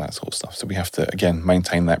all of that sort of stuff. So we have to, again,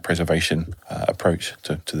 maintain that preservation approach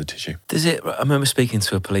to the tissue. I remember speaking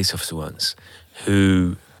to a police officer once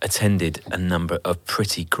who attended a number of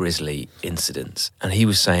pretty grisly incidents, and he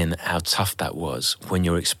was saying how tough that was when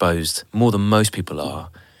you're exposed, more than most people are,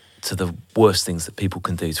 to the worst things that people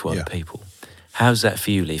can do to other people. How's that for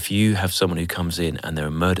you, Lee? If you have someone who comes in and they're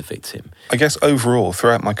a murder victim? I guess overall,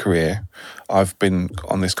 throughout my career, I've been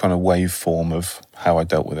on this kind of waveform of how I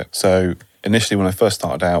dealt with it. So initially, when I first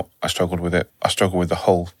started out, I struggled with it. I struggled with the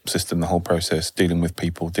whole system, the whole process, dealing with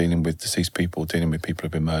people, dealing with deceased people, dealing with people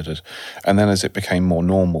who've been murdered. And then as it became more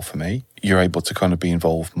normal for me, you're able to kind of be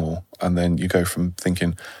involved more. And then you go from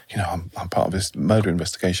thinking, I'm part of this murder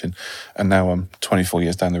investigation. And now I'm 24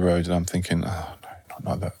 years down the road and I'm thinking,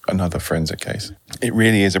 another forensic case. It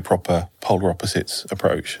really is a proper polar opposites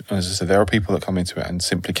approach. And as I said, there are people that come into it and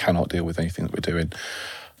simply cannot deal with anything that we're doing.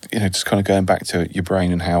 Just kind of going back to your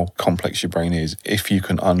brain and how complex your brain is, if you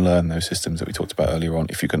can unlearn those systems that we talked about earlier on,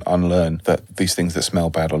 if you can unlearn that these things that smell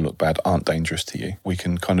bad or look bad aren't dangerous to you, we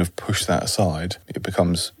can kind of push that aside. It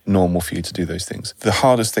becomes normal for you to do those things. The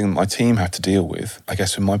hardest thing that my team have to deal with, I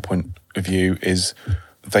guess from my point of view, is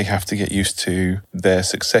they have to get used to their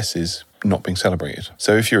successes not being celebrated.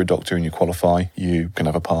 So if you're a doctor and you qualify, you can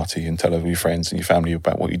have a party and tell all your friends and your family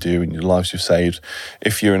about what you do and your lives you've saved.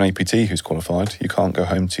 If you're an APT who's qualified, you can't go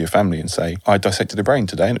home to your family and say, I dissected a brain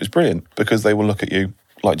today and it was brilliant, because they will look at you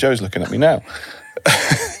like Joe's looking at me now.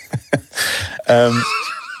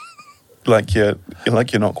 Like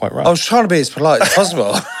you're not quite right. I was trying to be as polite as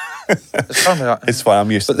possible. It's fine,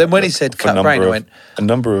 I'm used to But then that. when he said cut brain, I went... A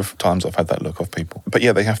number of times I've had that look off people. But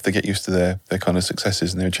yeah, they have to get used to their kind of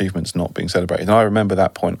successes and their achievements not being celebrated. And I remember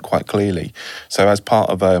that point quite clearly. So as part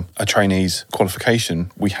of a trainee's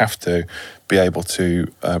qualification, we have to be able to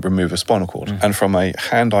remove a spinal cord. And from a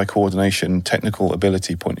hand-eye coordination, technical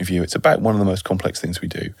ability point of view, it's about one of the most complex things we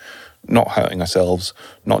do. Not hurting ourselves,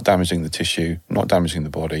 not damaging the tissue, not damaging the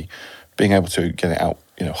body, being able to get it out,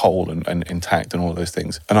 whole and intact and all of those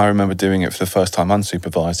things. And I remember doing it for the first time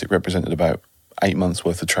unsupervised. It represented about 8 months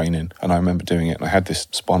worth of training. And I remember doing it, and I had this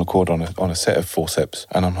spinal cord on a set of forceps.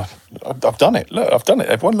 And I'm like, I've done it. Look, I've done it.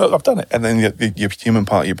 Everyone, look, I've done it. And then your human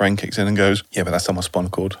part of your brain kicks in and goes, yeah, but that's on my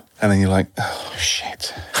spinal cord. And then you're like, oh,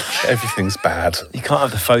 shit. Everything's bad. You can't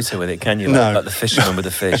have the photo with it, can you? Like the fisherman with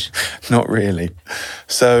the fish. Not really.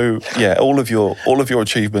 So, yeah, all of your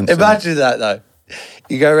achievements. Imagine that, though.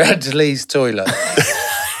 You go around to Lee's toilet.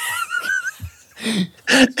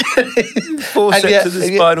 Forceps to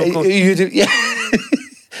the spinal cord.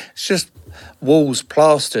 It's just walls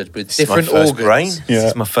plastered with different organs. organs. Brain. This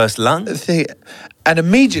is my first lung. And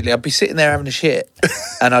immediately I'd be sitting there having a shit,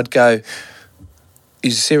 and I'd go,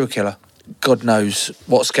 he's a serial killer. God knows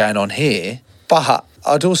what's going on here. But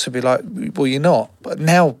I'd also be like, well, you're not. But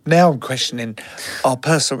now I'm questioning our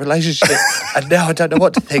personal relationship, and now I don't know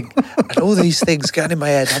what to think. And all these things going in my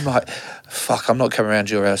head, I'm like, fuck, I'm not coming around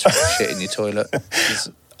your house with shit in your toilet.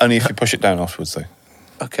 Only if you push it down afterwards, though.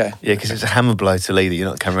 Okay. Yeah, because it's a hammer blow to Lee that you're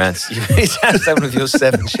not coming around. It's one of your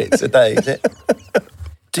 7 shits a day, is it?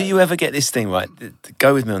 Do you ever get this thing, right?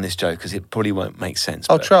 Go with me on this, Joe, because it probably won't make sense.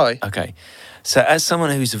 I'll try. Okay. So as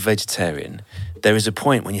someone who's a vegetarian, there is a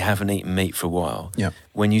point when you haven't eaten meat for a while,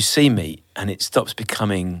 when you see meat and it stops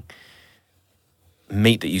becoming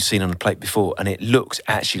meat that you've seen on a plate before, and it looks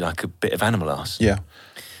actually like a bit of animal arse. Yeah.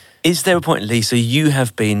 Is there a point, Lee, so you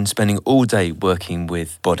have been spending all day working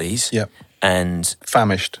with bodies. Yeah. And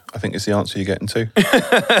famished, I think, is the answer you're getting to.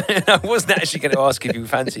 I wasn't actually going to ask if you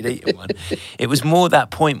fancied eating one. It was more that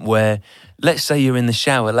point where, let's say you're in the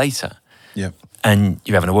shower later, and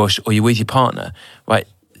you're having a wash, or you're with your partner, right?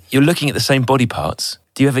 You're looking at the same body parts.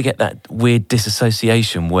 Do you ever get that weird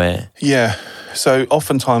disassociation where... Yeah. So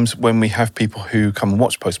oftentimes when we have people who come and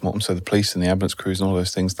watch postmortem, so the police and the ambulance crews and all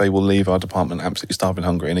those things, they will leave our department absolutely starving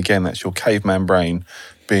hungry. And again, that's your caveman brain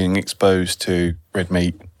being exposed to red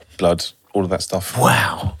meat, blood, all of that stuff.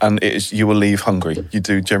 Wow. And you will leave hungry. You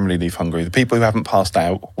do generally leave hungry. The people who haven't passed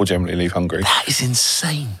out will generally leave hungry. That is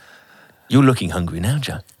insane. You're looking hungry now,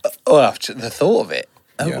 Joe. Well, the thought of it.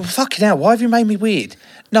 Well, fucking hell, why have you made me weird?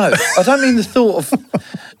 No, I don't mean the thought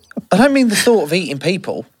of eating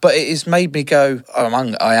people, but it has made me go,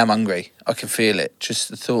 I am hungry. I can feel it. Just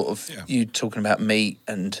the thought of you talking about meat,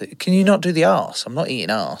 and can you not do the arse? I'm not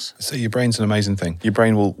eating arse. So your brain's an amazing thing. Your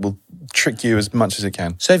brain will trick you as much as it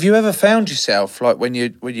can. So have you ever found yourself, like when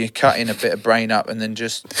you're cutting a bit of brain up and then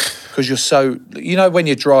just, because you're so, when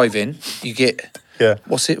you're driving, you get... Yeah.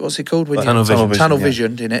 What's it called? When Tunnel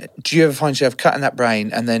vision, in it. Do you ever find yourself cutting that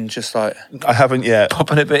brain and then just like... I haven't yet.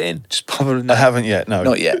 Popping a bit in? Just popping it in. I haven't yet, no.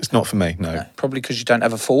 Not yet? It's not for me, no. Probably because you don't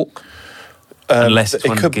have a fork? Unless it's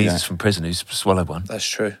one of the geezers from prison who's swallowed one. That's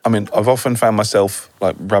true. I mean, I've often found myself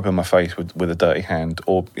like rubbing my face with a dirty hand,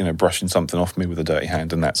 or brushing something off me with a dirty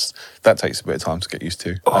hand, and that takes a bit of time to get used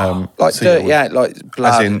to. Like dirty, like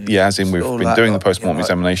blood. As in we've been doing the post-mortem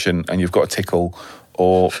examination, and you've got a tickle,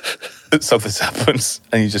 or something happens,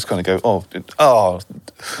 and you just kind of go, oh.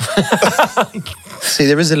 See,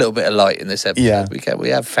 there is a little bit of light in this episode. Yeah. We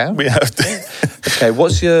have found. We have. Okay,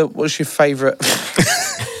 what's your favourite?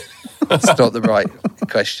 That's not the right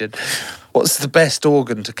question. What's the best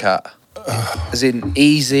organ to cut? As in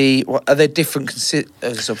easy? Are there different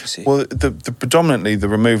obviously? Well, the predominantly the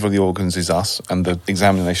removal of the organs is us, and the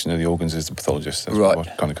examination of the organs is the pathologist. That's what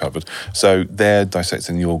I've kind of covered. So they're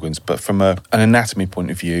dissecting the organs, but from an anatomy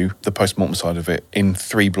point of view, the post-mortem side of it in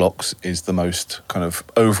 3 blocks is the most kind of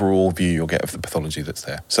overall view you'll get of the pathology that's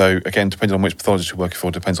there. So again, depending on which pathologist you're working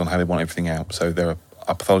for, depends on how they want everything out. So there are...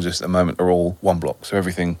 Our pathologists at the moment are all 1 block, so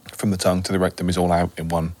everything from the tongue to the rectum is all out in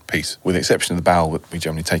one piece, with the exception of the bowel that we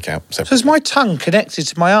generally take out separately. So is my tongue connected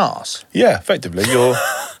to my arse? Yeah, effectively.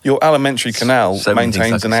 Your alimentary canal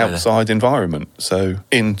maintains an outside environment, so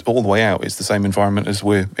in all the way out, it's the same environment as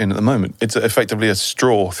we're in at the moment. It's effectively a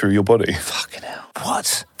straw through your body. Fucking hell.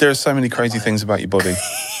 What? There are so many crazy things about your body.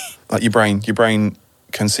 Like your brain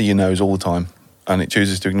can see your nose all the time, and it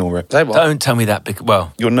chooses to ignore it. Don't tell me that.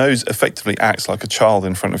 Your nose effectively acts like a child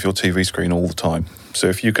in front of your TV screen all the time. So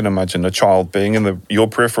if you can imagine a child being in your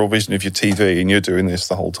peripheral vision of your TV and you're doing this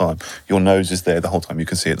the whole time, your nose is there the whole time. You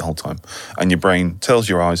can see it the whole time, and your brain tells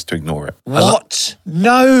your eyes to ignore it. What?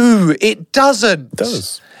 No, it doesn't. It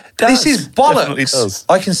does. This is bollocks. Definitely does.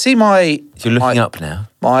 I can see You're looking up now.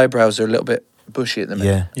 My eyebrows are a little bit bushy at the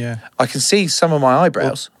minute. Yeah. I can see some of my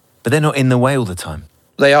eyebrows. But they're not in the way all the time.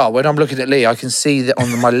 They are. When I'm looking at Lee, I can see that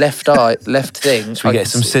on my left thing. Should we get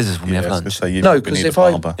some scissors when we have lunch? No, because if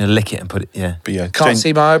I lick it and put it, But yeah, can't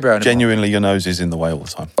see my eyebrow anymore. Genuinely, your nose is in the way all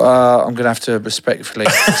the time. I'm going to have to respectfully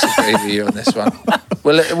disagree with you on this one.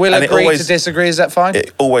 We'll And it agree always- to disagree. Is that fine?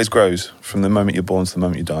 It always grows from the moment you're born to the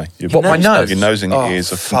moment you die. My nose? Your nose and your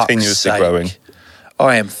ears are fuck's continuously sake. growing.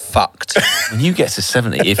 I am fucked. When you get to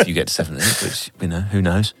 70, if you get to 70, which, who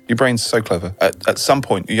knows? Your brain's so clever. At some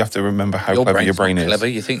point, you have to remember how clever your brain is. Clever.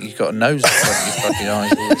 You think you've got a nose in front of your fucking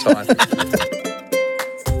eyes all the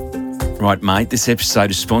time. Right, mate, this episode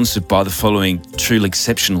is sponsored by the following truly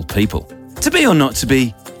exceptional people. To be or not to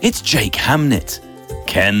be, it's Jake Hamnett,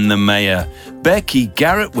 Ken the Mayor, Becky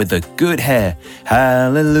Garrett with the good hair,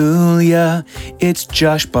 hallelujah, it's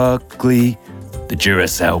Josh Buckley, the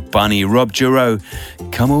Duracell Bunny, Rob Giroux,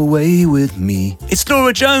 come away with me. It's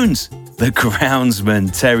Laura Jones, the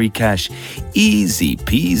Groundsman, Terry Cash, Easy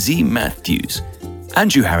Peasy Matthews,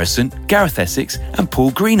 Andrew Harrison, Gareth Essex, and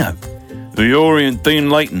Paul Greeno. The Orient Dean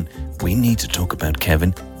Layton, we need to talk about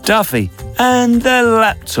Kevin, Duffy, and the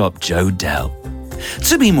laptop Joe Dell.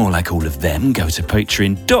 To be more like all of them, go to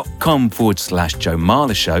patreon.com/Joe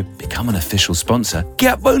Marler Show, become an official sponsor,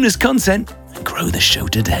 get bonus content, and grow the show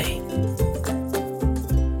today.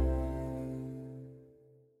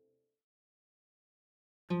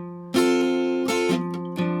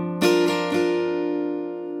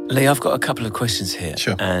 Lee, I've got a couple of questions here.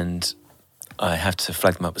 Sure. And I have to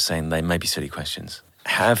flag them up as saying they may be silly questions.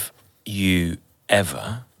 Have you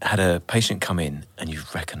ever had a patient come in and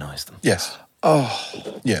you've recognised them? Yes.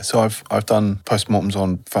 Yeah, so I've done postmortems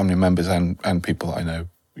on family members and people that I know,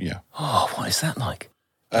 yeah. Oh, what is that like?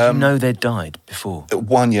 Did you know they'd died before?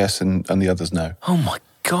 One, yes, and the others, no. Oh, my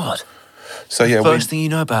God. So, yeah. The first thing you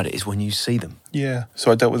know about it is when you see them. Yeah.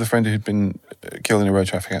 So I dealt with a friend who'd been killed in a road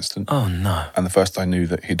traffic accident. Oh, no. And the first I knew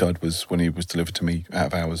that he died was when he was delivered to me out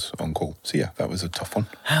of hours on call. So, yeah, that was a tough one.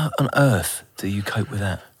 How on earth do you cope with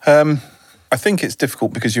that? I think it's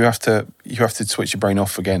difficult because you have to switch your brain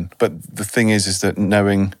off again. But the thing is that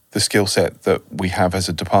knowing the skill set that we have as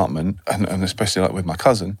a department, and especially like with my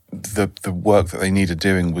cousin, the work that they needed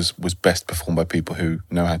doing was best performed by people who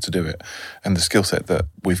know how to do it. And the skill set that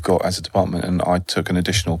we've got as a department, and I took an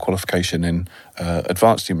additional qualification in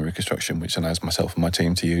advanced human reconstruction, which allows myself and my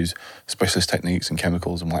team to use specialist techniques and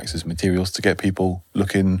chemicals and waxes and materials to get people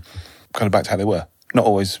looking kind of back to how they were. Not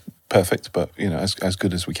always perfect, but as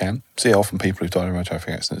good as we can. So yeah, often people who've died in road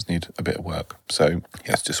traffic accidents need a bit of work. So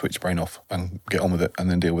yeah, just switch your brain off and get on with it, and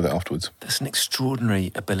then deal with it afterwards. That's an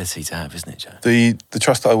extraordinary ability to have, isn't it, Joe? The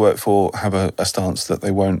trust that I work for have a stance that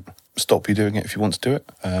they won't stop you doing it if you want to do it.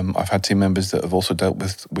 I've had team members that have also dealt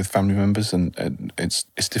with family members, and it's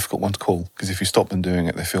a difficult one to call, because if you stop them doing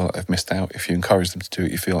it, they feel like they've missed out. If you encourage them to do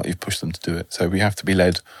it, you feel like you've pushed them to do it. So we have to be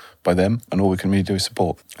led by them, and all we can really do is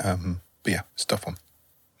support. But yeah, it's a tough one.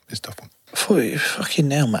 It's a tough one. I thought you fucking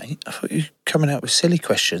now, mate. I thought you were coming out with silly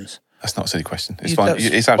questions. That's not a silly question. It's fine.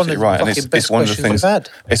 It's absolutely right, and it's one of the things.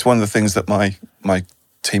 It's one of the things that my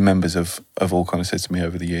team members have all kind of said to me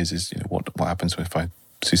over the years is, what happens if I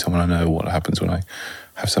see someone I know? What happens when I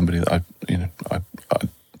have somebody that I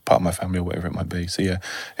part of my family or whatever it might be? So yeah,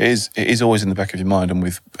 it is always in the back of your mind, and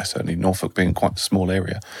with certainly Norfolk being quite a small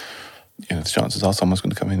area, the chances are someone's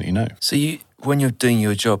going to come in that . So when you're doing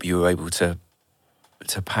your job, you were able to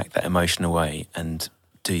pack that emotion away and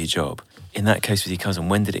do your job. In that case with your cousin,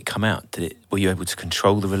 when did it come out? Were you able to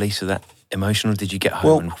control the release of that emotion, or did you get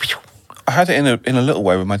home and... I had it in a little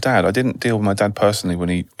way with my dad. I didn't deal with my dad personally when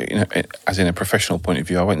he, as in a professional point of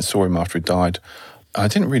view. I went and saw him after he died. I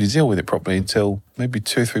didn't really deal with it properly until maybe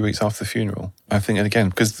 2 or 3 weeks after the funeral. I think, and again,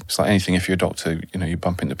 because it's like anything, if you're a doctor, you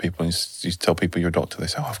bump into people and you tell people you're a doctor, they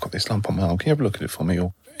say, oh, I've got this lump on my arm, can you have a look at it for me?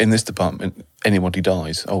 Or in this department, anybody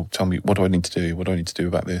dies, oh, tell me, what do I need to do? What do I need to do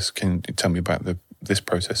about this? Can you tell me about this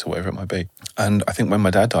process or whatever it might be? And I think when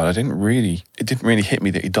my dad died, it didn't really hit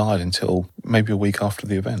me that he died until maybe a week after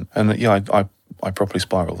the event. And yeah, I properly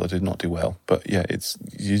spiraled. I did not do well. But yeah,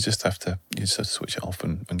 you just have to switch it off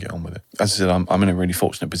and get on with it. As I said, I'm in a really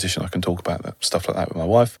fortunate position. I can talk about stuff like that with my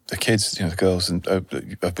wife. The kids, the girls, and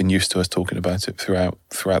have been used to us talking about it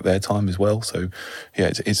throughout their time as well. So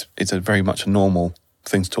yeah, it's a very much a normal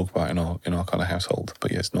thing to talk about in our kind of household.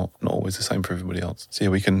 But yeah, it's not always the same for everybody else. So yeah,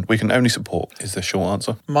 we can only support is the short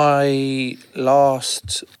answer. My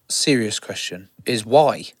last serious question is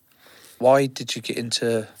why? Why did you get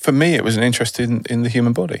into... For me, it was an interest in the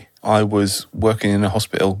human body. I was working in a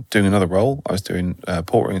hospital doing another role. I was doing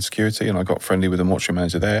portering and security, and I got friendly with the mortuary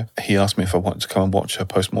manager there. He asked me if I wanted to come and watch a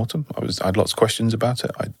post-mortem. I had lots of questions about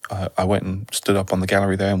it. I went and stood up on the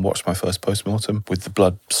gallery there and watched my first post-mortem with the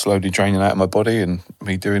blood slowly draining out of my body and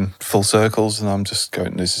me doing full circles, and I'm just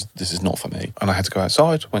going, this is not for me. And I had to go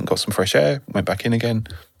outside, went and got some fresh air, went back in again,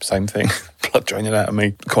 same thing, blood draining out of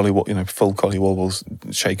me, full collie wobbles,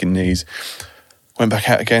 shaking knees. Went back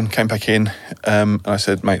out again, came back in, and I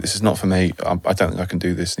said, mate, this is not for me. I don't think I can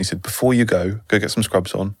do this. And he said, before you go get some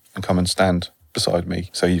scrubs on and come and stand beside me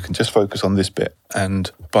so you can just focus on this bit.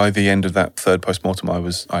 And by the end of that third post-mortem,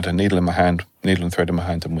 I had a needle and thread in my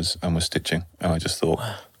hand and was stitching. And I just thought,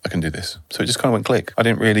 wow, I can do this. So it just kind of went click. I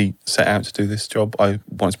didn't really set out to do this job. I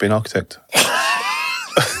wanted to be an architect.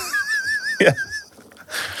 Yeah.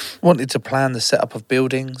 Wanted to plan the setup of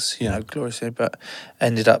buildings, gloriously, but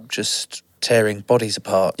ended up just tearing bodies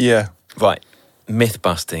apart. Yeah. Right. Myth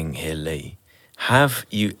busting here, Lee. Have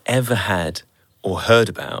you ever had or heard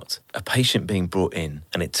about a patient being brought in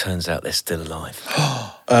and it turns out they're still alive?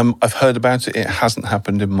 I've heard about it. It hasn't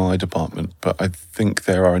happened in my department, but I think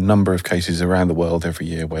there are a number of cases around the world every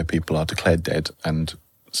year where people are declared dead and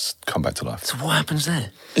come back to life. So what happens there?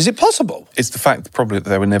 Is it possible? It's the fact probably that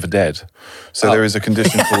they were never dead. So there is a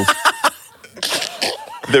condition called...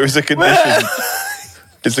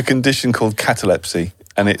 It's a condition called catalepsy,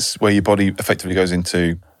 and it's where your body effectively goes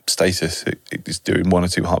into stasis. It's doing 1 or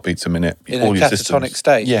 2 heartbeats a minute. In a catatonic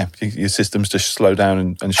state? Yeah, your systems just slow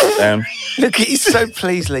down and shut down. Look, he's so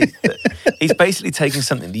pleased, Lee. He's basically taken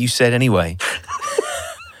something that you said anyway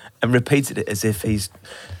and repeated it as if he's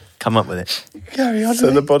come up with it. Carry on.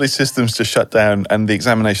 So the body systems just shut down, and the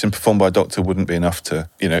examination performed by a doctor wouldn't be enough to,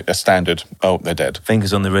 a standard, they're dead.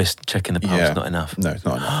 Fingers on the wrist, checking the pulse, not enough. No, it's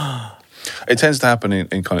not enough. It tends to happen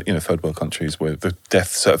in kind of, third world countries where the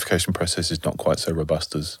death certification process is not quite so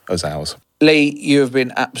robust as ours. Lee, you have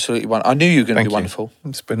been absolutely wonderful. I knew you were going to be wonderful.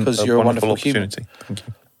 It's been because a you're wonderful a wonderful opportunity. Human. Thank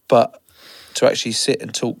you. But to actually sit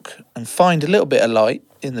and talk and find a little bit of light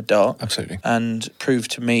in the dark. Absolutely. And prove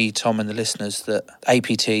to me, Tom, and the listeners that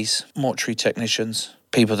APTs, mortuary technicians,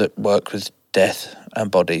 people that work with death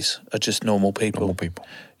and bodies are just normal people. Normal people.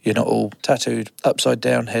 You're not all tattooed, upside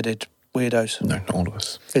down headed weirdos. No, not all of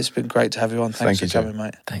us. It's been great to have you on. Thanks for coming,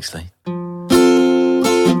 mate. Thanks, Lee.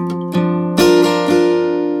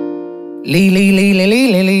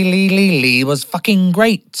 Lee was fucking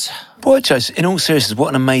great. Boy, Jose, in all seriousness, what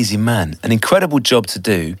an amazing man. An incredible job to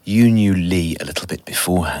do. You knew Lee a little bit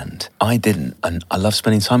beforehand. I didn't, and I love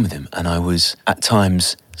spending time with him, and I was, at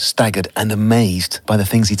times, staggered and amazed by the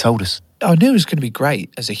things he told us. I knew he was going to be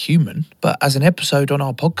great as a human, but as an episode on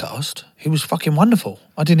our podcast, he was fucking wonderful.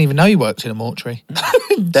 I didn't even know he worked in a mortuary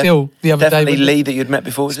until the other day. Definitely Lee that you'd met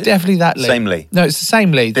before, was it? Definitely that Lee. Same Lee? No, it's the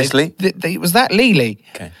same Lee. This Lee? It was that Lee.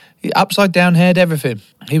 Okay. Upside down head, everything.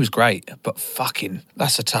 He was great, but fucking,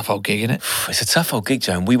 that's a tough old gig, isn't it? It's a tough old gig,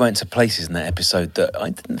 Joe, and we went to places in that episode that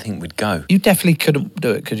I didn't think we'd go. You definitely couldn't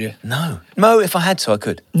do it, could you? No. Mo, if I had to, I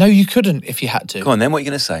could. No, you couldn't if you had to. Go on then, what are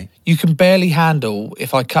you going to say? You can barely handle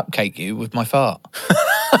if I cupcake you with my fart.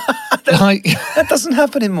 That doesn't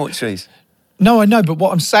happen in mortuaries. No, I know, but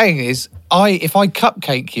what I'm saying is, if I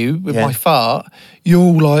cupcake you with my fart, you're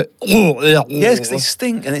all like... Yes, because they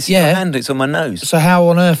stink, and it's in my hand, it's on my nose. So how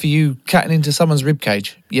on earth are you cutting into someone's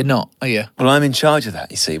ribcage? You're not, are you? Well, I'm in charge of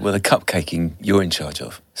that, you see. Well, the cupcaking, you're in charge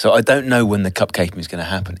of. So I don't know when the cupcaking is going to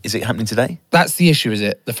happen. Is it happening today? That's the issue, is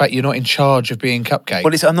it? The fact you're not in charge of being cupcaked?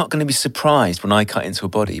 Well, I'm not going to be surprised when I cut into a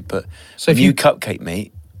body, but so if you cupcake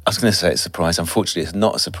me, I was going to say it's a surprise. Unfortunately, it's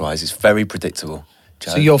not a surprise. It's very predictable.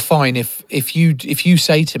 Joe. So you're fine if you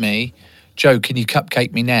say to me, Joe, can you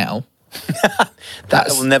cupcake me now? I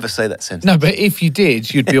will never say that sentence. No, but if you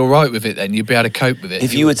did, you'd be all right with it then. You'd be able to cope with it.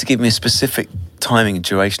 If you were to give me a specific timing and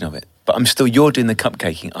duration of it, but you're doing the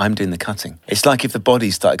cupcaking, I'm doing the cutting. It's like if the body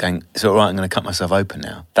started going, it's all right, I'm going to cut myself open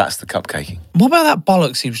now. That's the cupcaking. What about that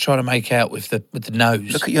bollocks he was trying to make out with the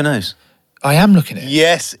nose? Look at your nose. I am looking at it.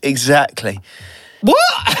 Yes, exactly.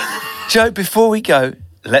 What? Joe, before we go,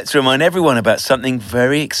 let's remind everyone about something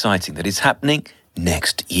very exciting that is happening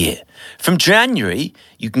next year. From January,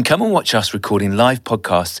 you can come and watch us recording live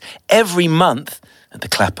podcasts every month at the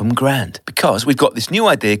Clapham Grand, because we've got this new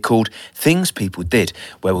idea called Things People Did,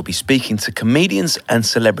 where we'll be speaking to comedians and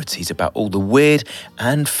celebrities about all the weird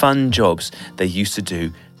and fun jobs they used to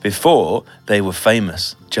do before they were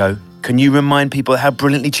famous. Joe, can you remind people how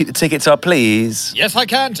brilliantly cheap the tickets are, please? Yes, I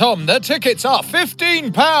can, Tom. The tickets are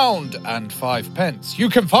 £15 and 5 pence. You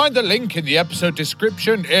can find the link in the episode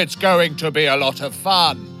description. It's going to be a lot of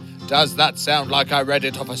fun. Does that sound like I read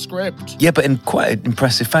it off a script? Yeah, but in quite an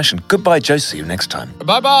impressive fashion. Goodbye, Joe. See you next time.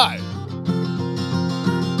 Bye-bye.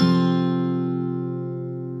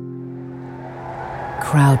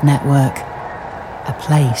 Crowd Network, a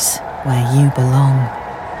place where you belong.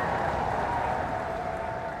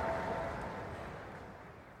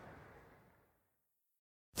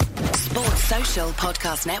 Sports Social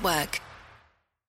Podcast Network.